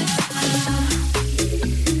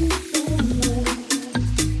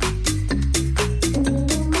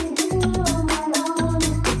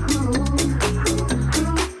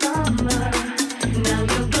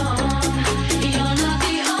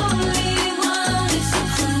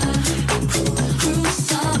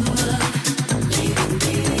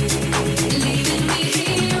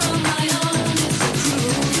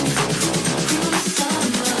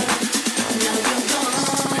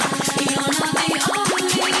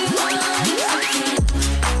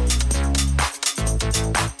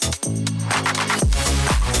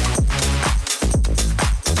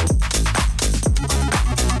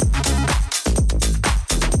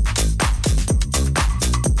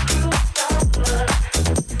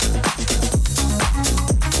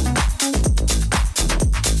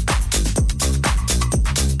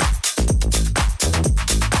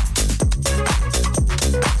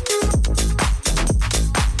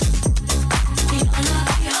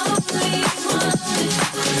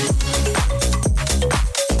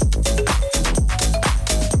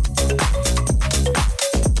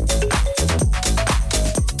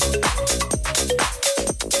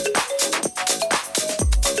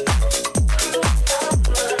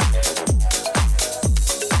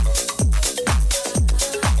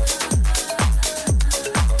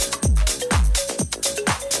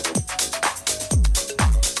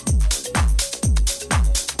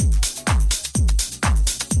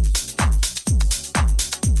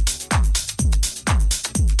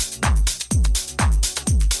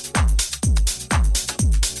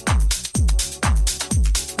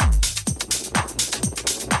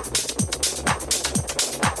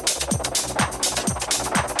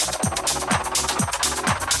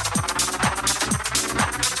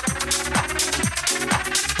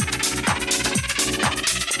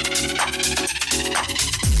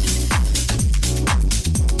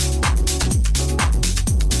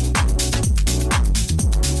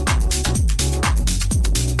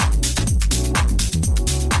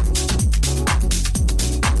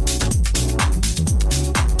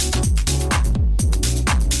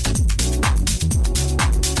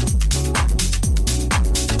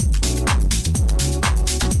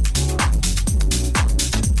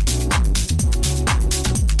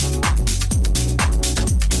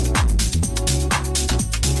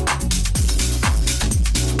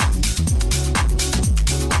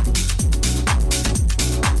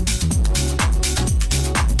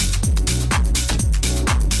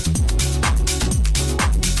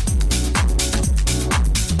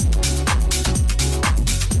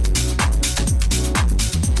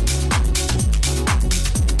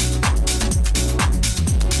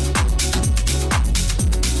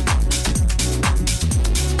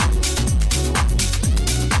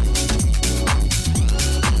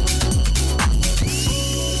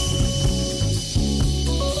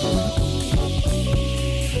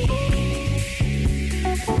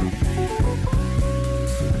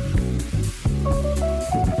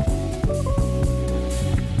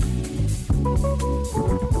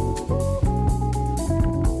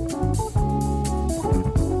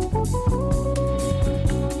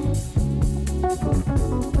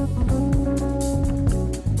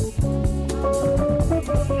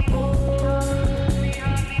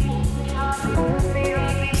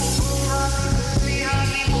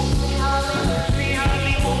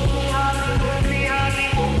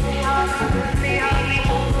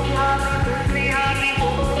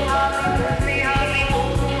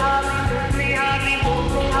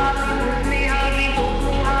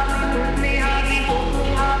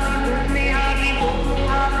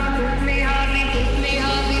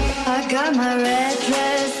got my red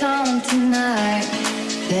dress on tonight,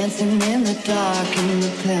 dancing in the dark in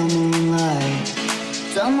the pale moonlight.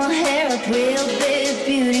 Done my hair up real big,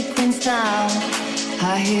 beauty queen style,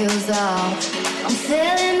 high heels off, I'm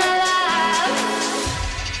feeling alive.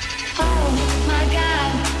 Oh my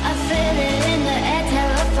God, I feel it in the air,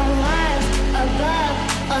 telephone wires above,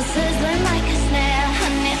 all sizzling like a snare.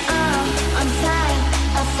 Honey, I'm fire,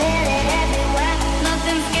 I feel it everywhere,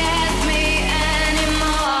 nothing scares me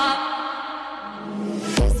anymore.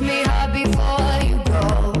 Kiss me hard before you go,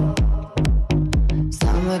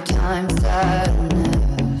 summertime sadness.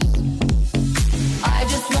 I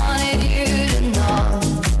just wanted you to know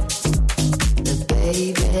that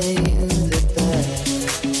baby, you're the best.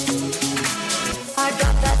 I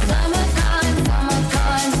got that summertime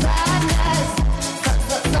sadness. Got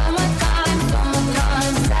that summertime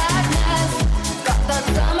sadness. Got that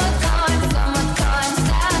summertime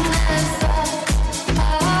sadness.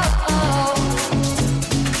 Oh.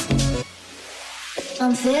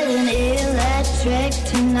 I'm feeling electric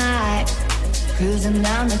tonight, cruising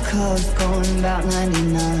down the coast, going about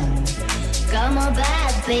 99. Got my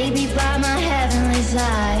bad baby by my heavenly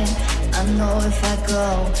side. I know if I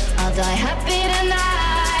go, I'll die happy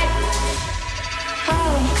tonight.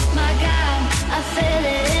 Oh my God, I feel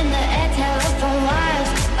it in the air, telephone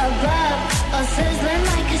wires above, all sizzling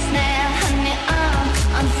like a snare. Honey,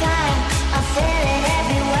 I'm fire, I feel it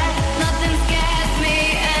everywhere, nothing scares me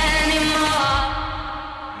anymore.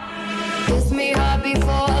 Kiss me hard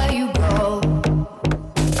before you go,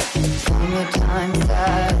 summertime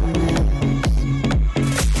sadness.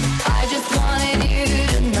 I just wanted you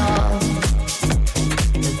to know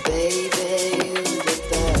that baby, you're the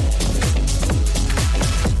best.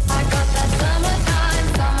 I got that summertime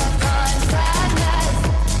sadness.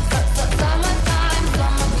 Got that summertime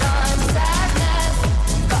sadness.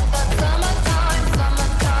 Got that summertime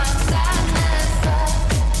sadness.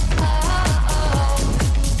 Oh.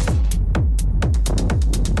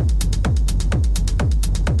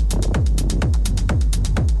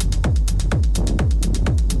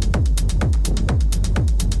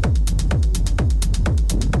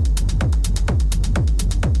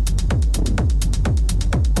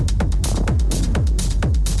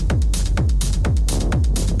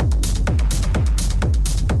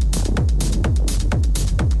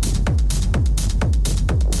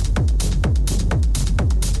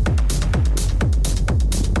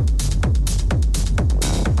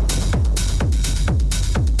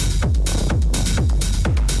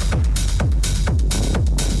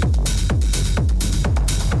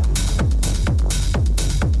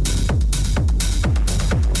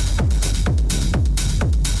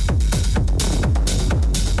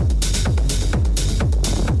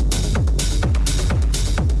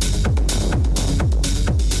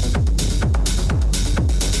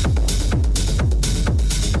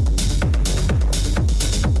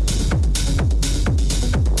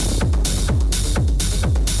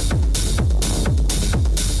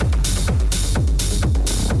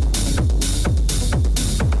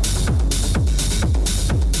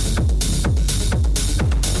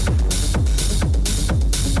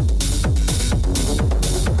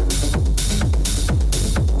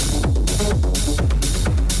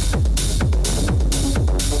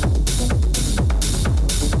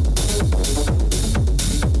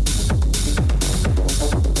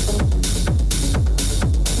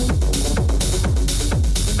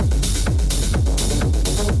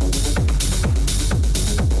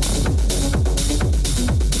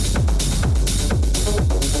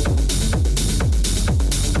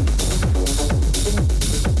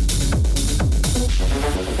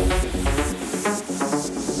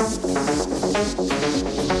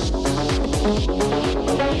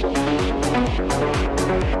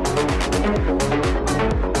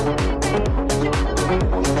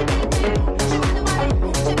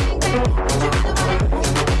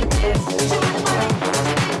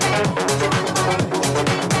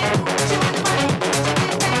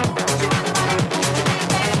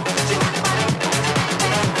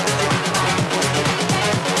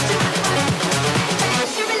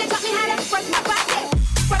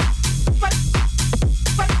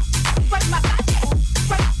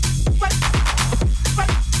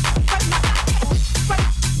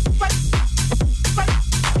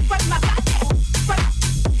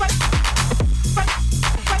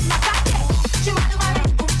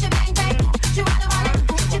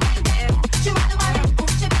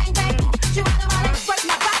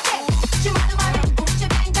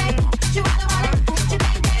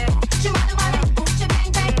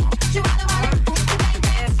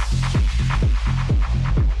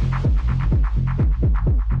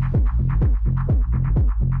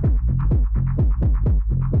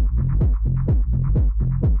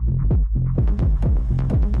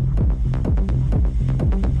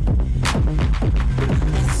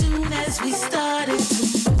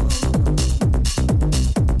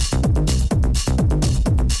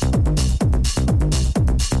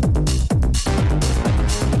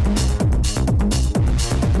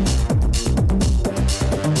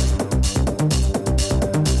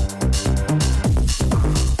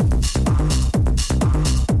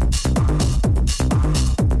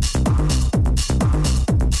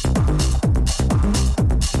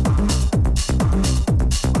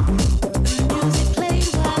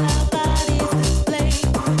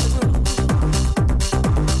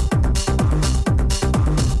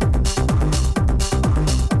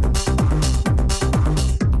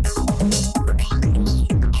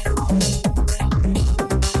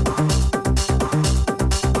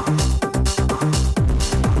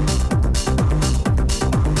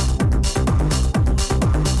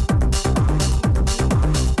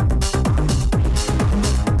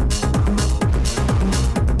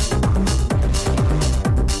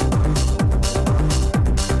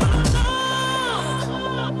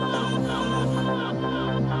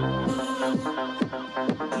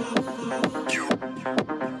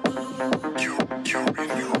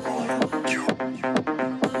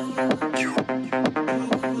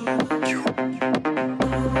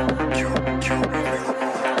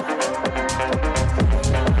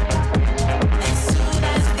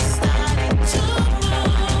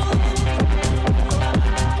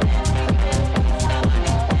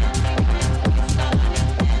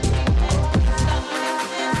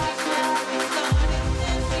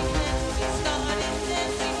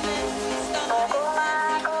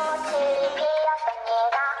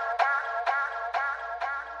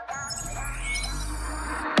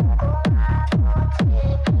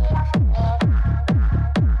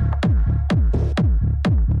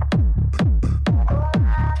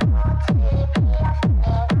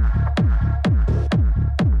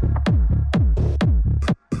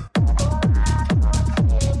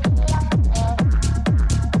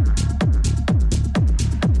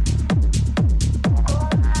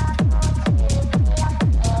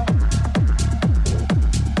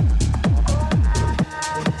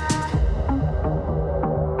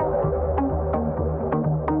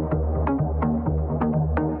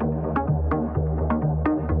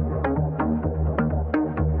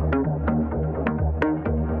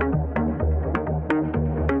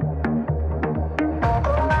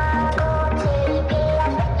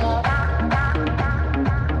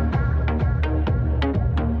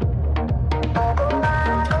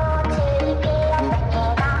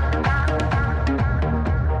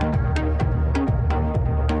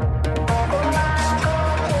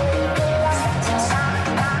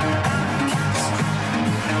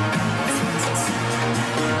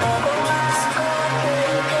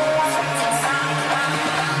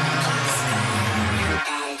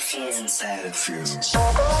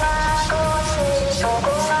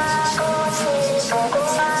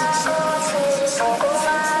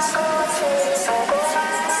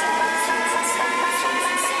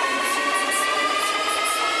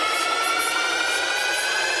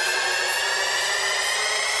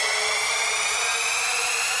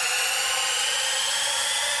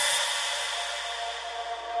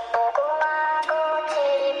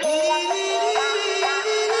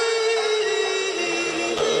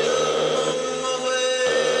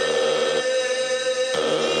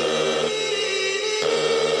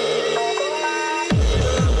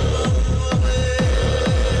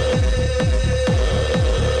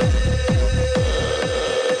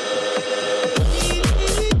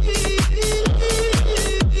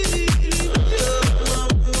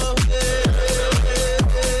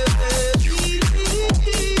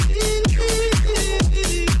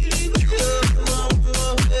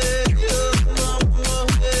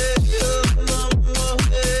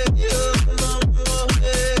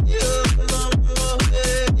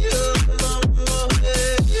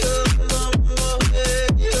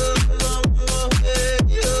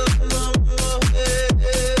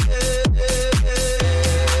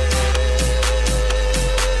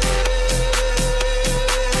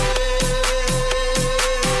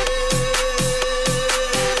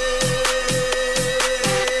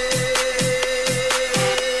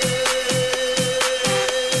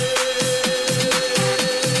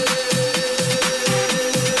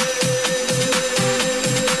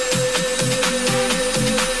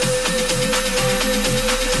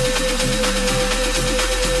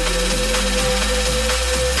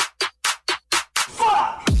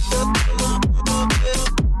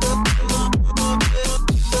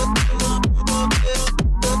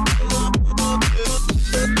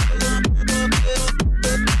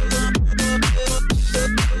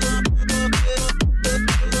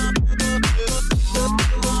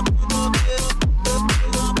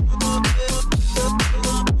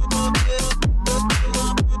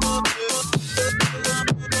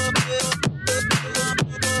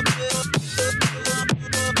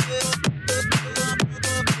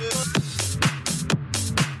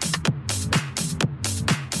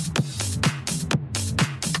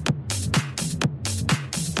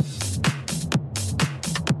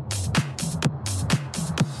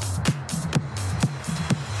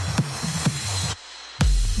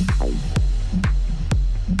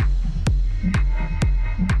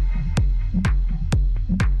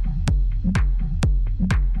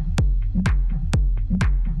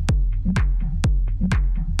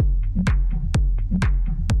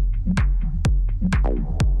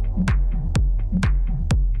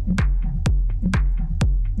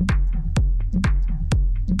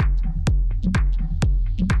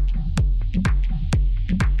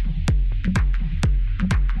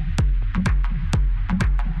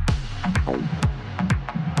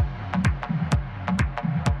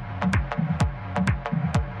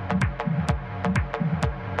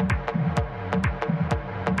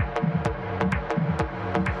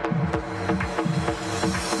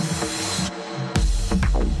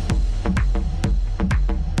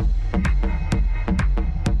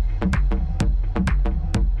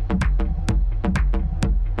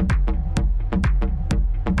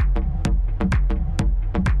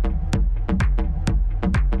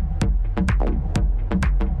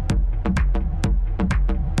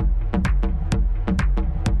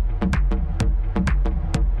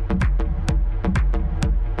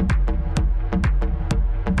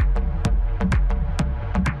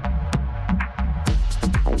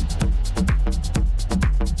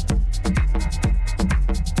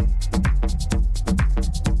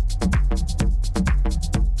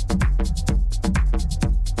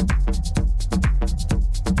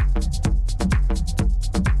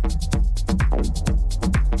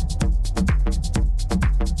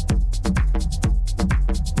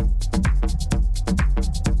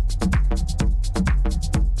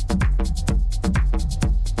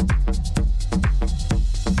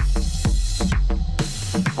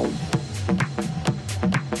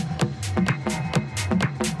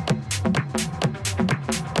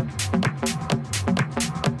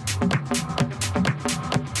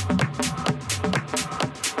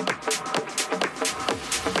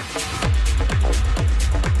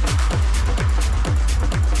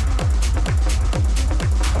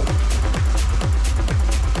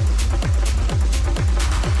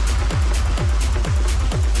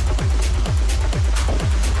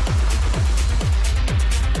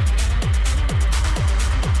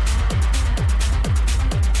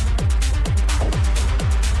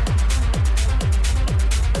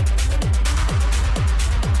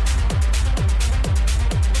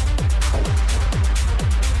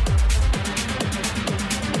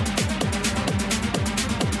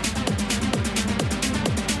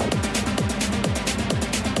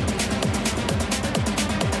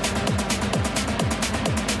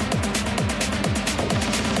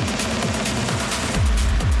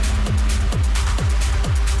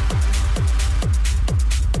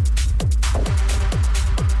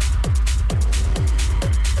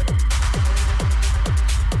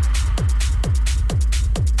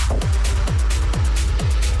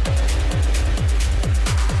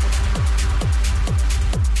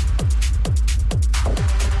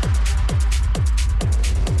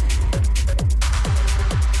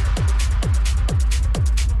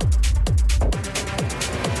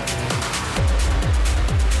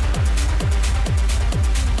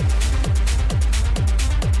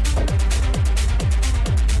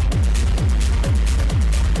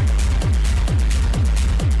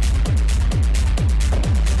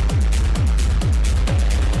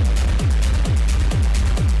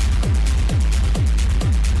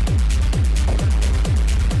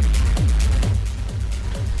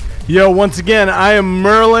 Yo, once again, I am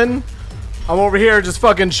Merlin. I'm over here just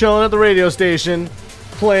fucking chilling at the radio station,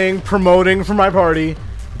 promoting for my party.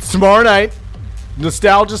 It's tomorrow night,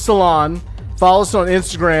 Nostalgia Salon. Follow us on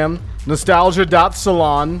Instagram,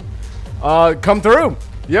 nostalgia.salon. Come through.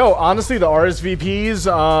 Yo, honestly, the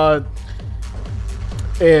RSVPs,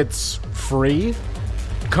 it's free.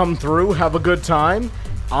 Come through, have a good time.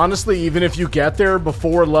 Honestly, even if you get there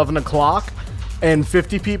before 11 o'clock and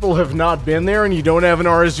 50 people have not been there and you don't have an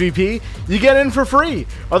RSVP, you get in for free.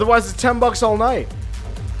 Otherwise, it's $10 all night.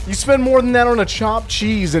 You spend more than that on a chopped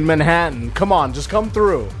cheese in Manhattan. Come on, just come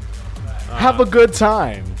through. Have a good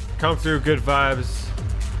time. Come through, good vibes.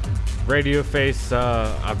 Radio Face,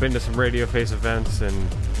 I've been to some Radio Face events and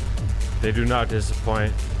they do not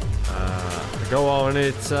disappoint. Go on,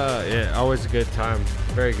 it's always a good time.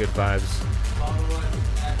 Very good vibes. Follow us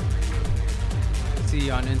at Radio Face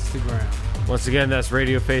NYC on Instagram. Once again, that's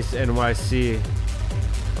Radio Face NYC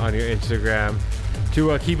on your Instagram.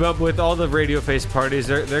 To keep up with all the Radio Face parties,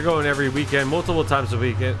 they're going every weekend, multiple times a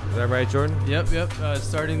week. Is that right, Jordan? Yep.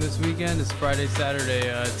 Starting this weekend, it's Friday,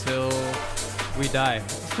 Saturday, till we die.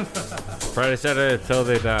 Friday, Saturday, till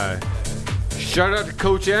they die. Shout out to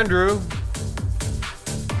Coach Andrew,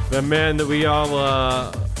 the man that we all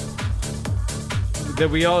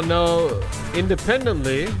know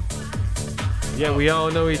independently. Yeah, we all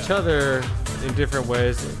know each other in different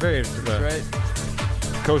ways. Very interesting. That's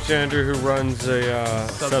right. Coach Andrew, who runs a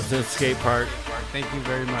Substance Skate Park. Thank you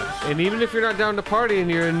very much. And even if you're not down to party and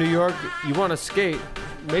you're in New York, you want to skate,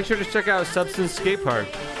 make sure to check out Substance Skate Park.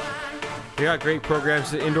 They got great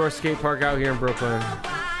programs. The indoor skate park out here in Brooklyn.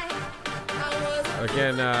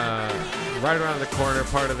 Again, right around the corner,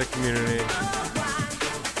 part of the community.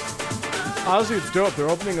 Honestly, it's dope. They're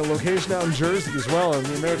opening a location out in Jersey as well, in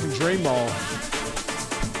the American Dream Mall.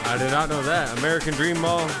 I did not know that. American Dream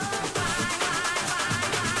Mall.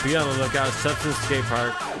 Be on the lookout. Substance Skate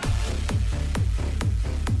Park.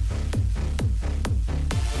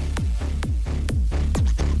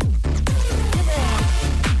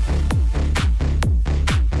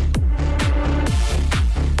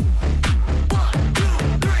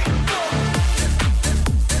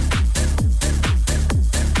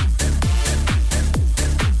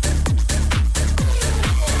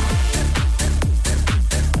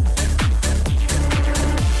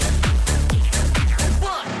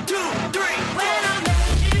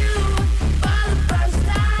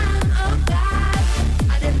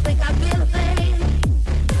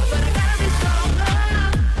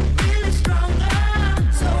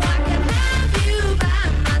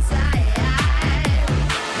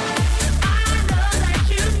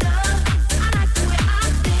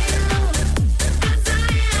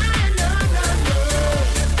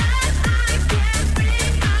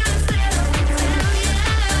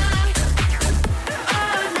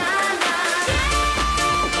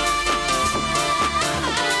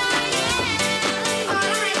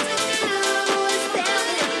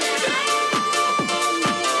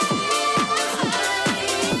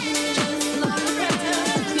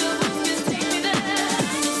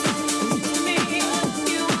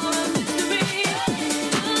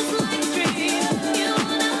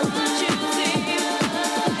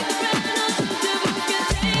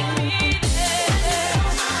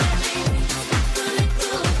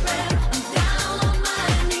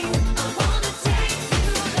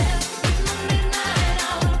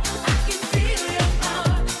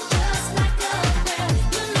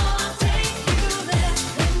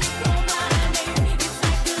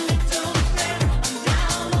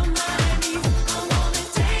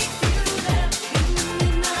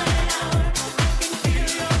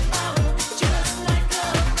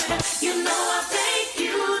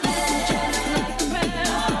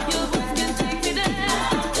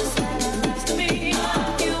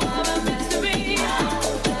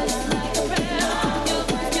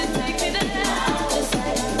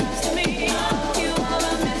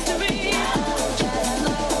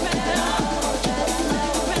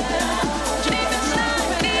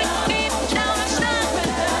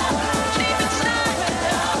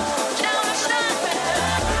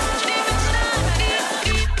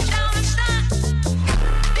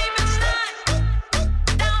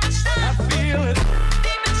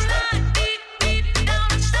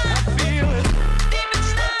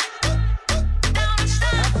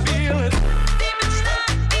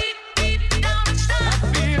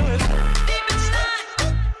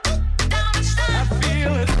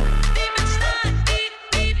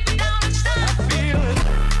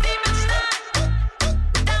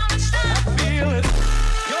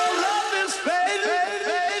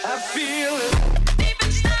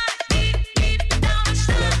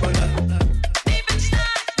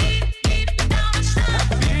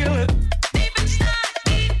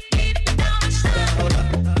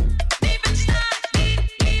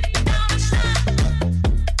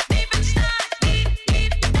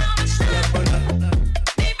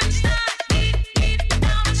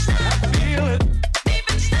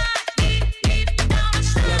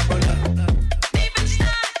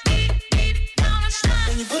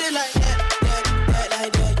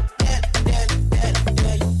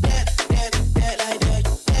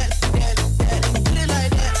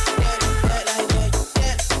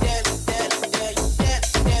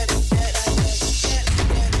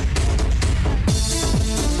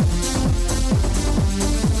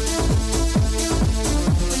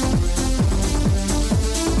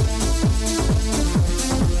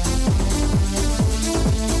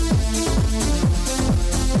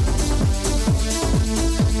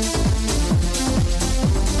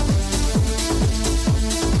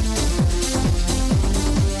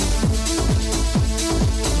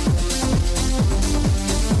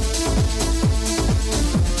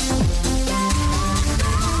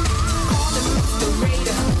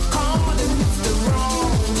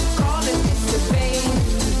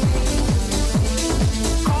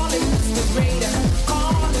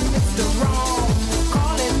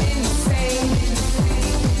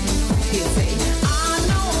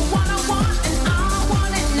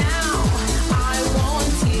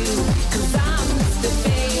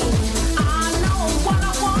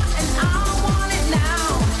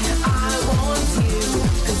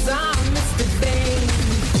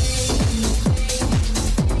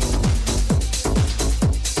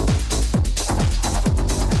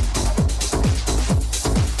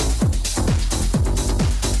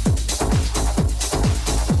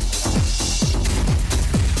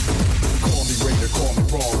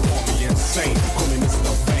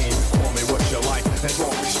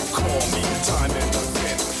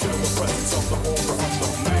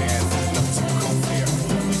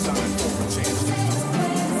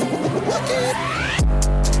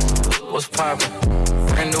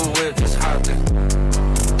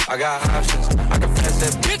 got options. I can pass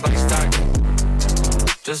that bitch like Stockton.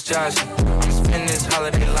 Just joshing. I'm spending this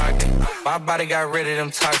holiday locking. My body got rid of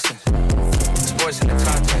them toxins. Sports in the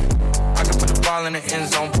content. I can put the ball in the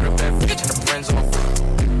end zone, put a bad bitch in the friend zone.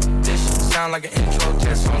 This shit sound like an intro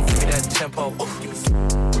test song. Give me that tempo.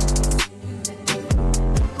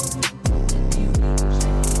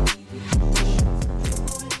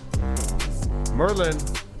 Merlin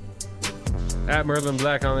at Merlin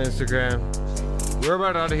Black on Instagram. We're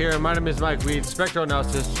about out of here. My name is Mike Weed, Spectral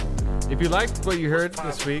Analysis. If you liked what you heard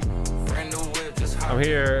this week, I'm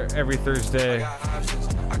here every Thursday,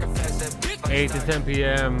 8 to 10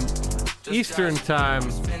 p.m. Eastern Time,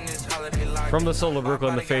 from the soul of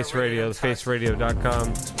Brooklyn, The Face Radio,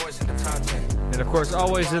 thefaceradio.com. And of course,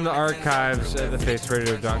 always in the archives at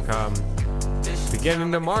thefaceradio.com.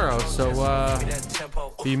 Beginning tomorrow, so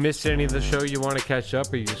if you missed any of the show, you want to catch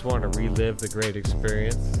up, or you just want to relive the great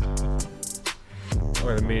experience,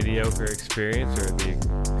 or the mediocre experience, or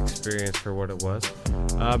the experience for what it was,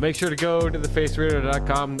 make sure to go to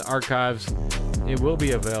thefaceradio.com, the archives. It will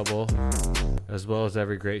be available, as well as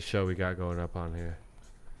every great show we got going up on here.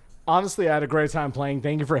 Honestly, I had a great time playing.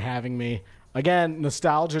 Thank you for having me. Again,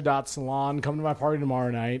 nostalgia.salon. Come to my party tomorrow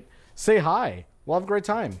night. Say hi. We'll have a great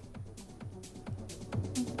time.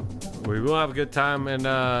 We will have a good time,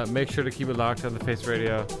 and make sure to keep it locked on The Face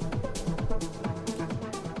Radio.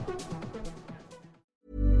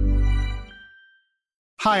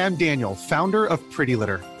 Hi, I'm Daniel, founder of Pretty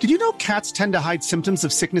Litter. Did you know cats tend to hide symptoms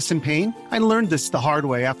of sickness and pain? I learned this the hard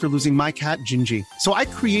way after losing my cat, Gingy. So I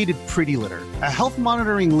created Pretty Litter, a health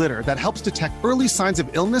monitoring litter that helps detect early signs of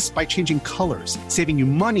illness by changing colors, saving you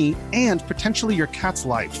money and potentially your cat's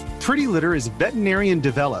life. Pretty Litter is veterinarian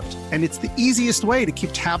developed, and it's the easiest way to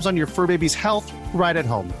keep tabs on your fur baby's health right at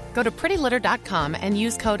home. Go to prettylitter.com and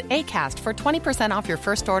use code ACAST for 20% off your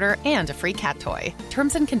first order and a free cat toy.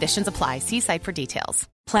 Terms and conditions apply. See site for details.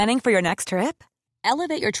 Planning for your next trip?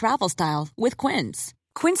 Elevate your travel style with Quince.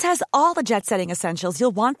 Quince has all the jet-setting essentials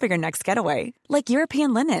you'll want for your next getaway, like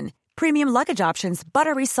European linen, premium luggage options,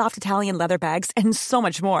 buttery soft Italian leather bags, and so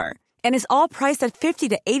much more. And is all priced at 50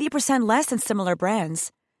 to 80% less than similar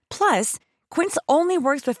brands. Plus, Quince only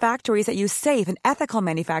works with factories that use safe and ethical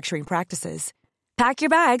manufacturing practices. Pack your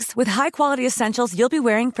bags with high-quality essentials you'll be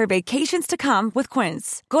wearing for vacations to come with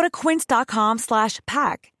Quince. Go to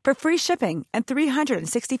quince.com/pack for free shipping and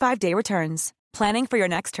 365-day returns. Planning for your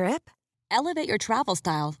next trip? Elevate your travel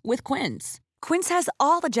style with Quince. Quince has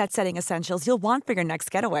all the jet-setting essentials you'll want for your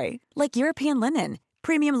next getaway, like European linen,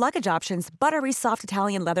 premium luggage options, buttery soft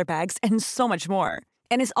Italian leather bags, and so much more.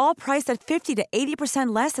 And is all priced at 50 to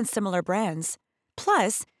 80% less than similar brands.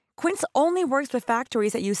 Plus, Quince only works with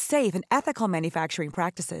factories that use safe and ethical manufacturing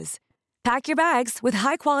practices. Pack your bags with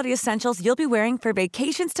high-quality essentials you'll be wearing for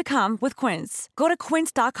vacations to come with Quince. Go to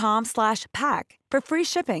quince.com/pack for free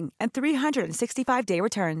shipping and 365-day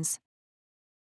returns.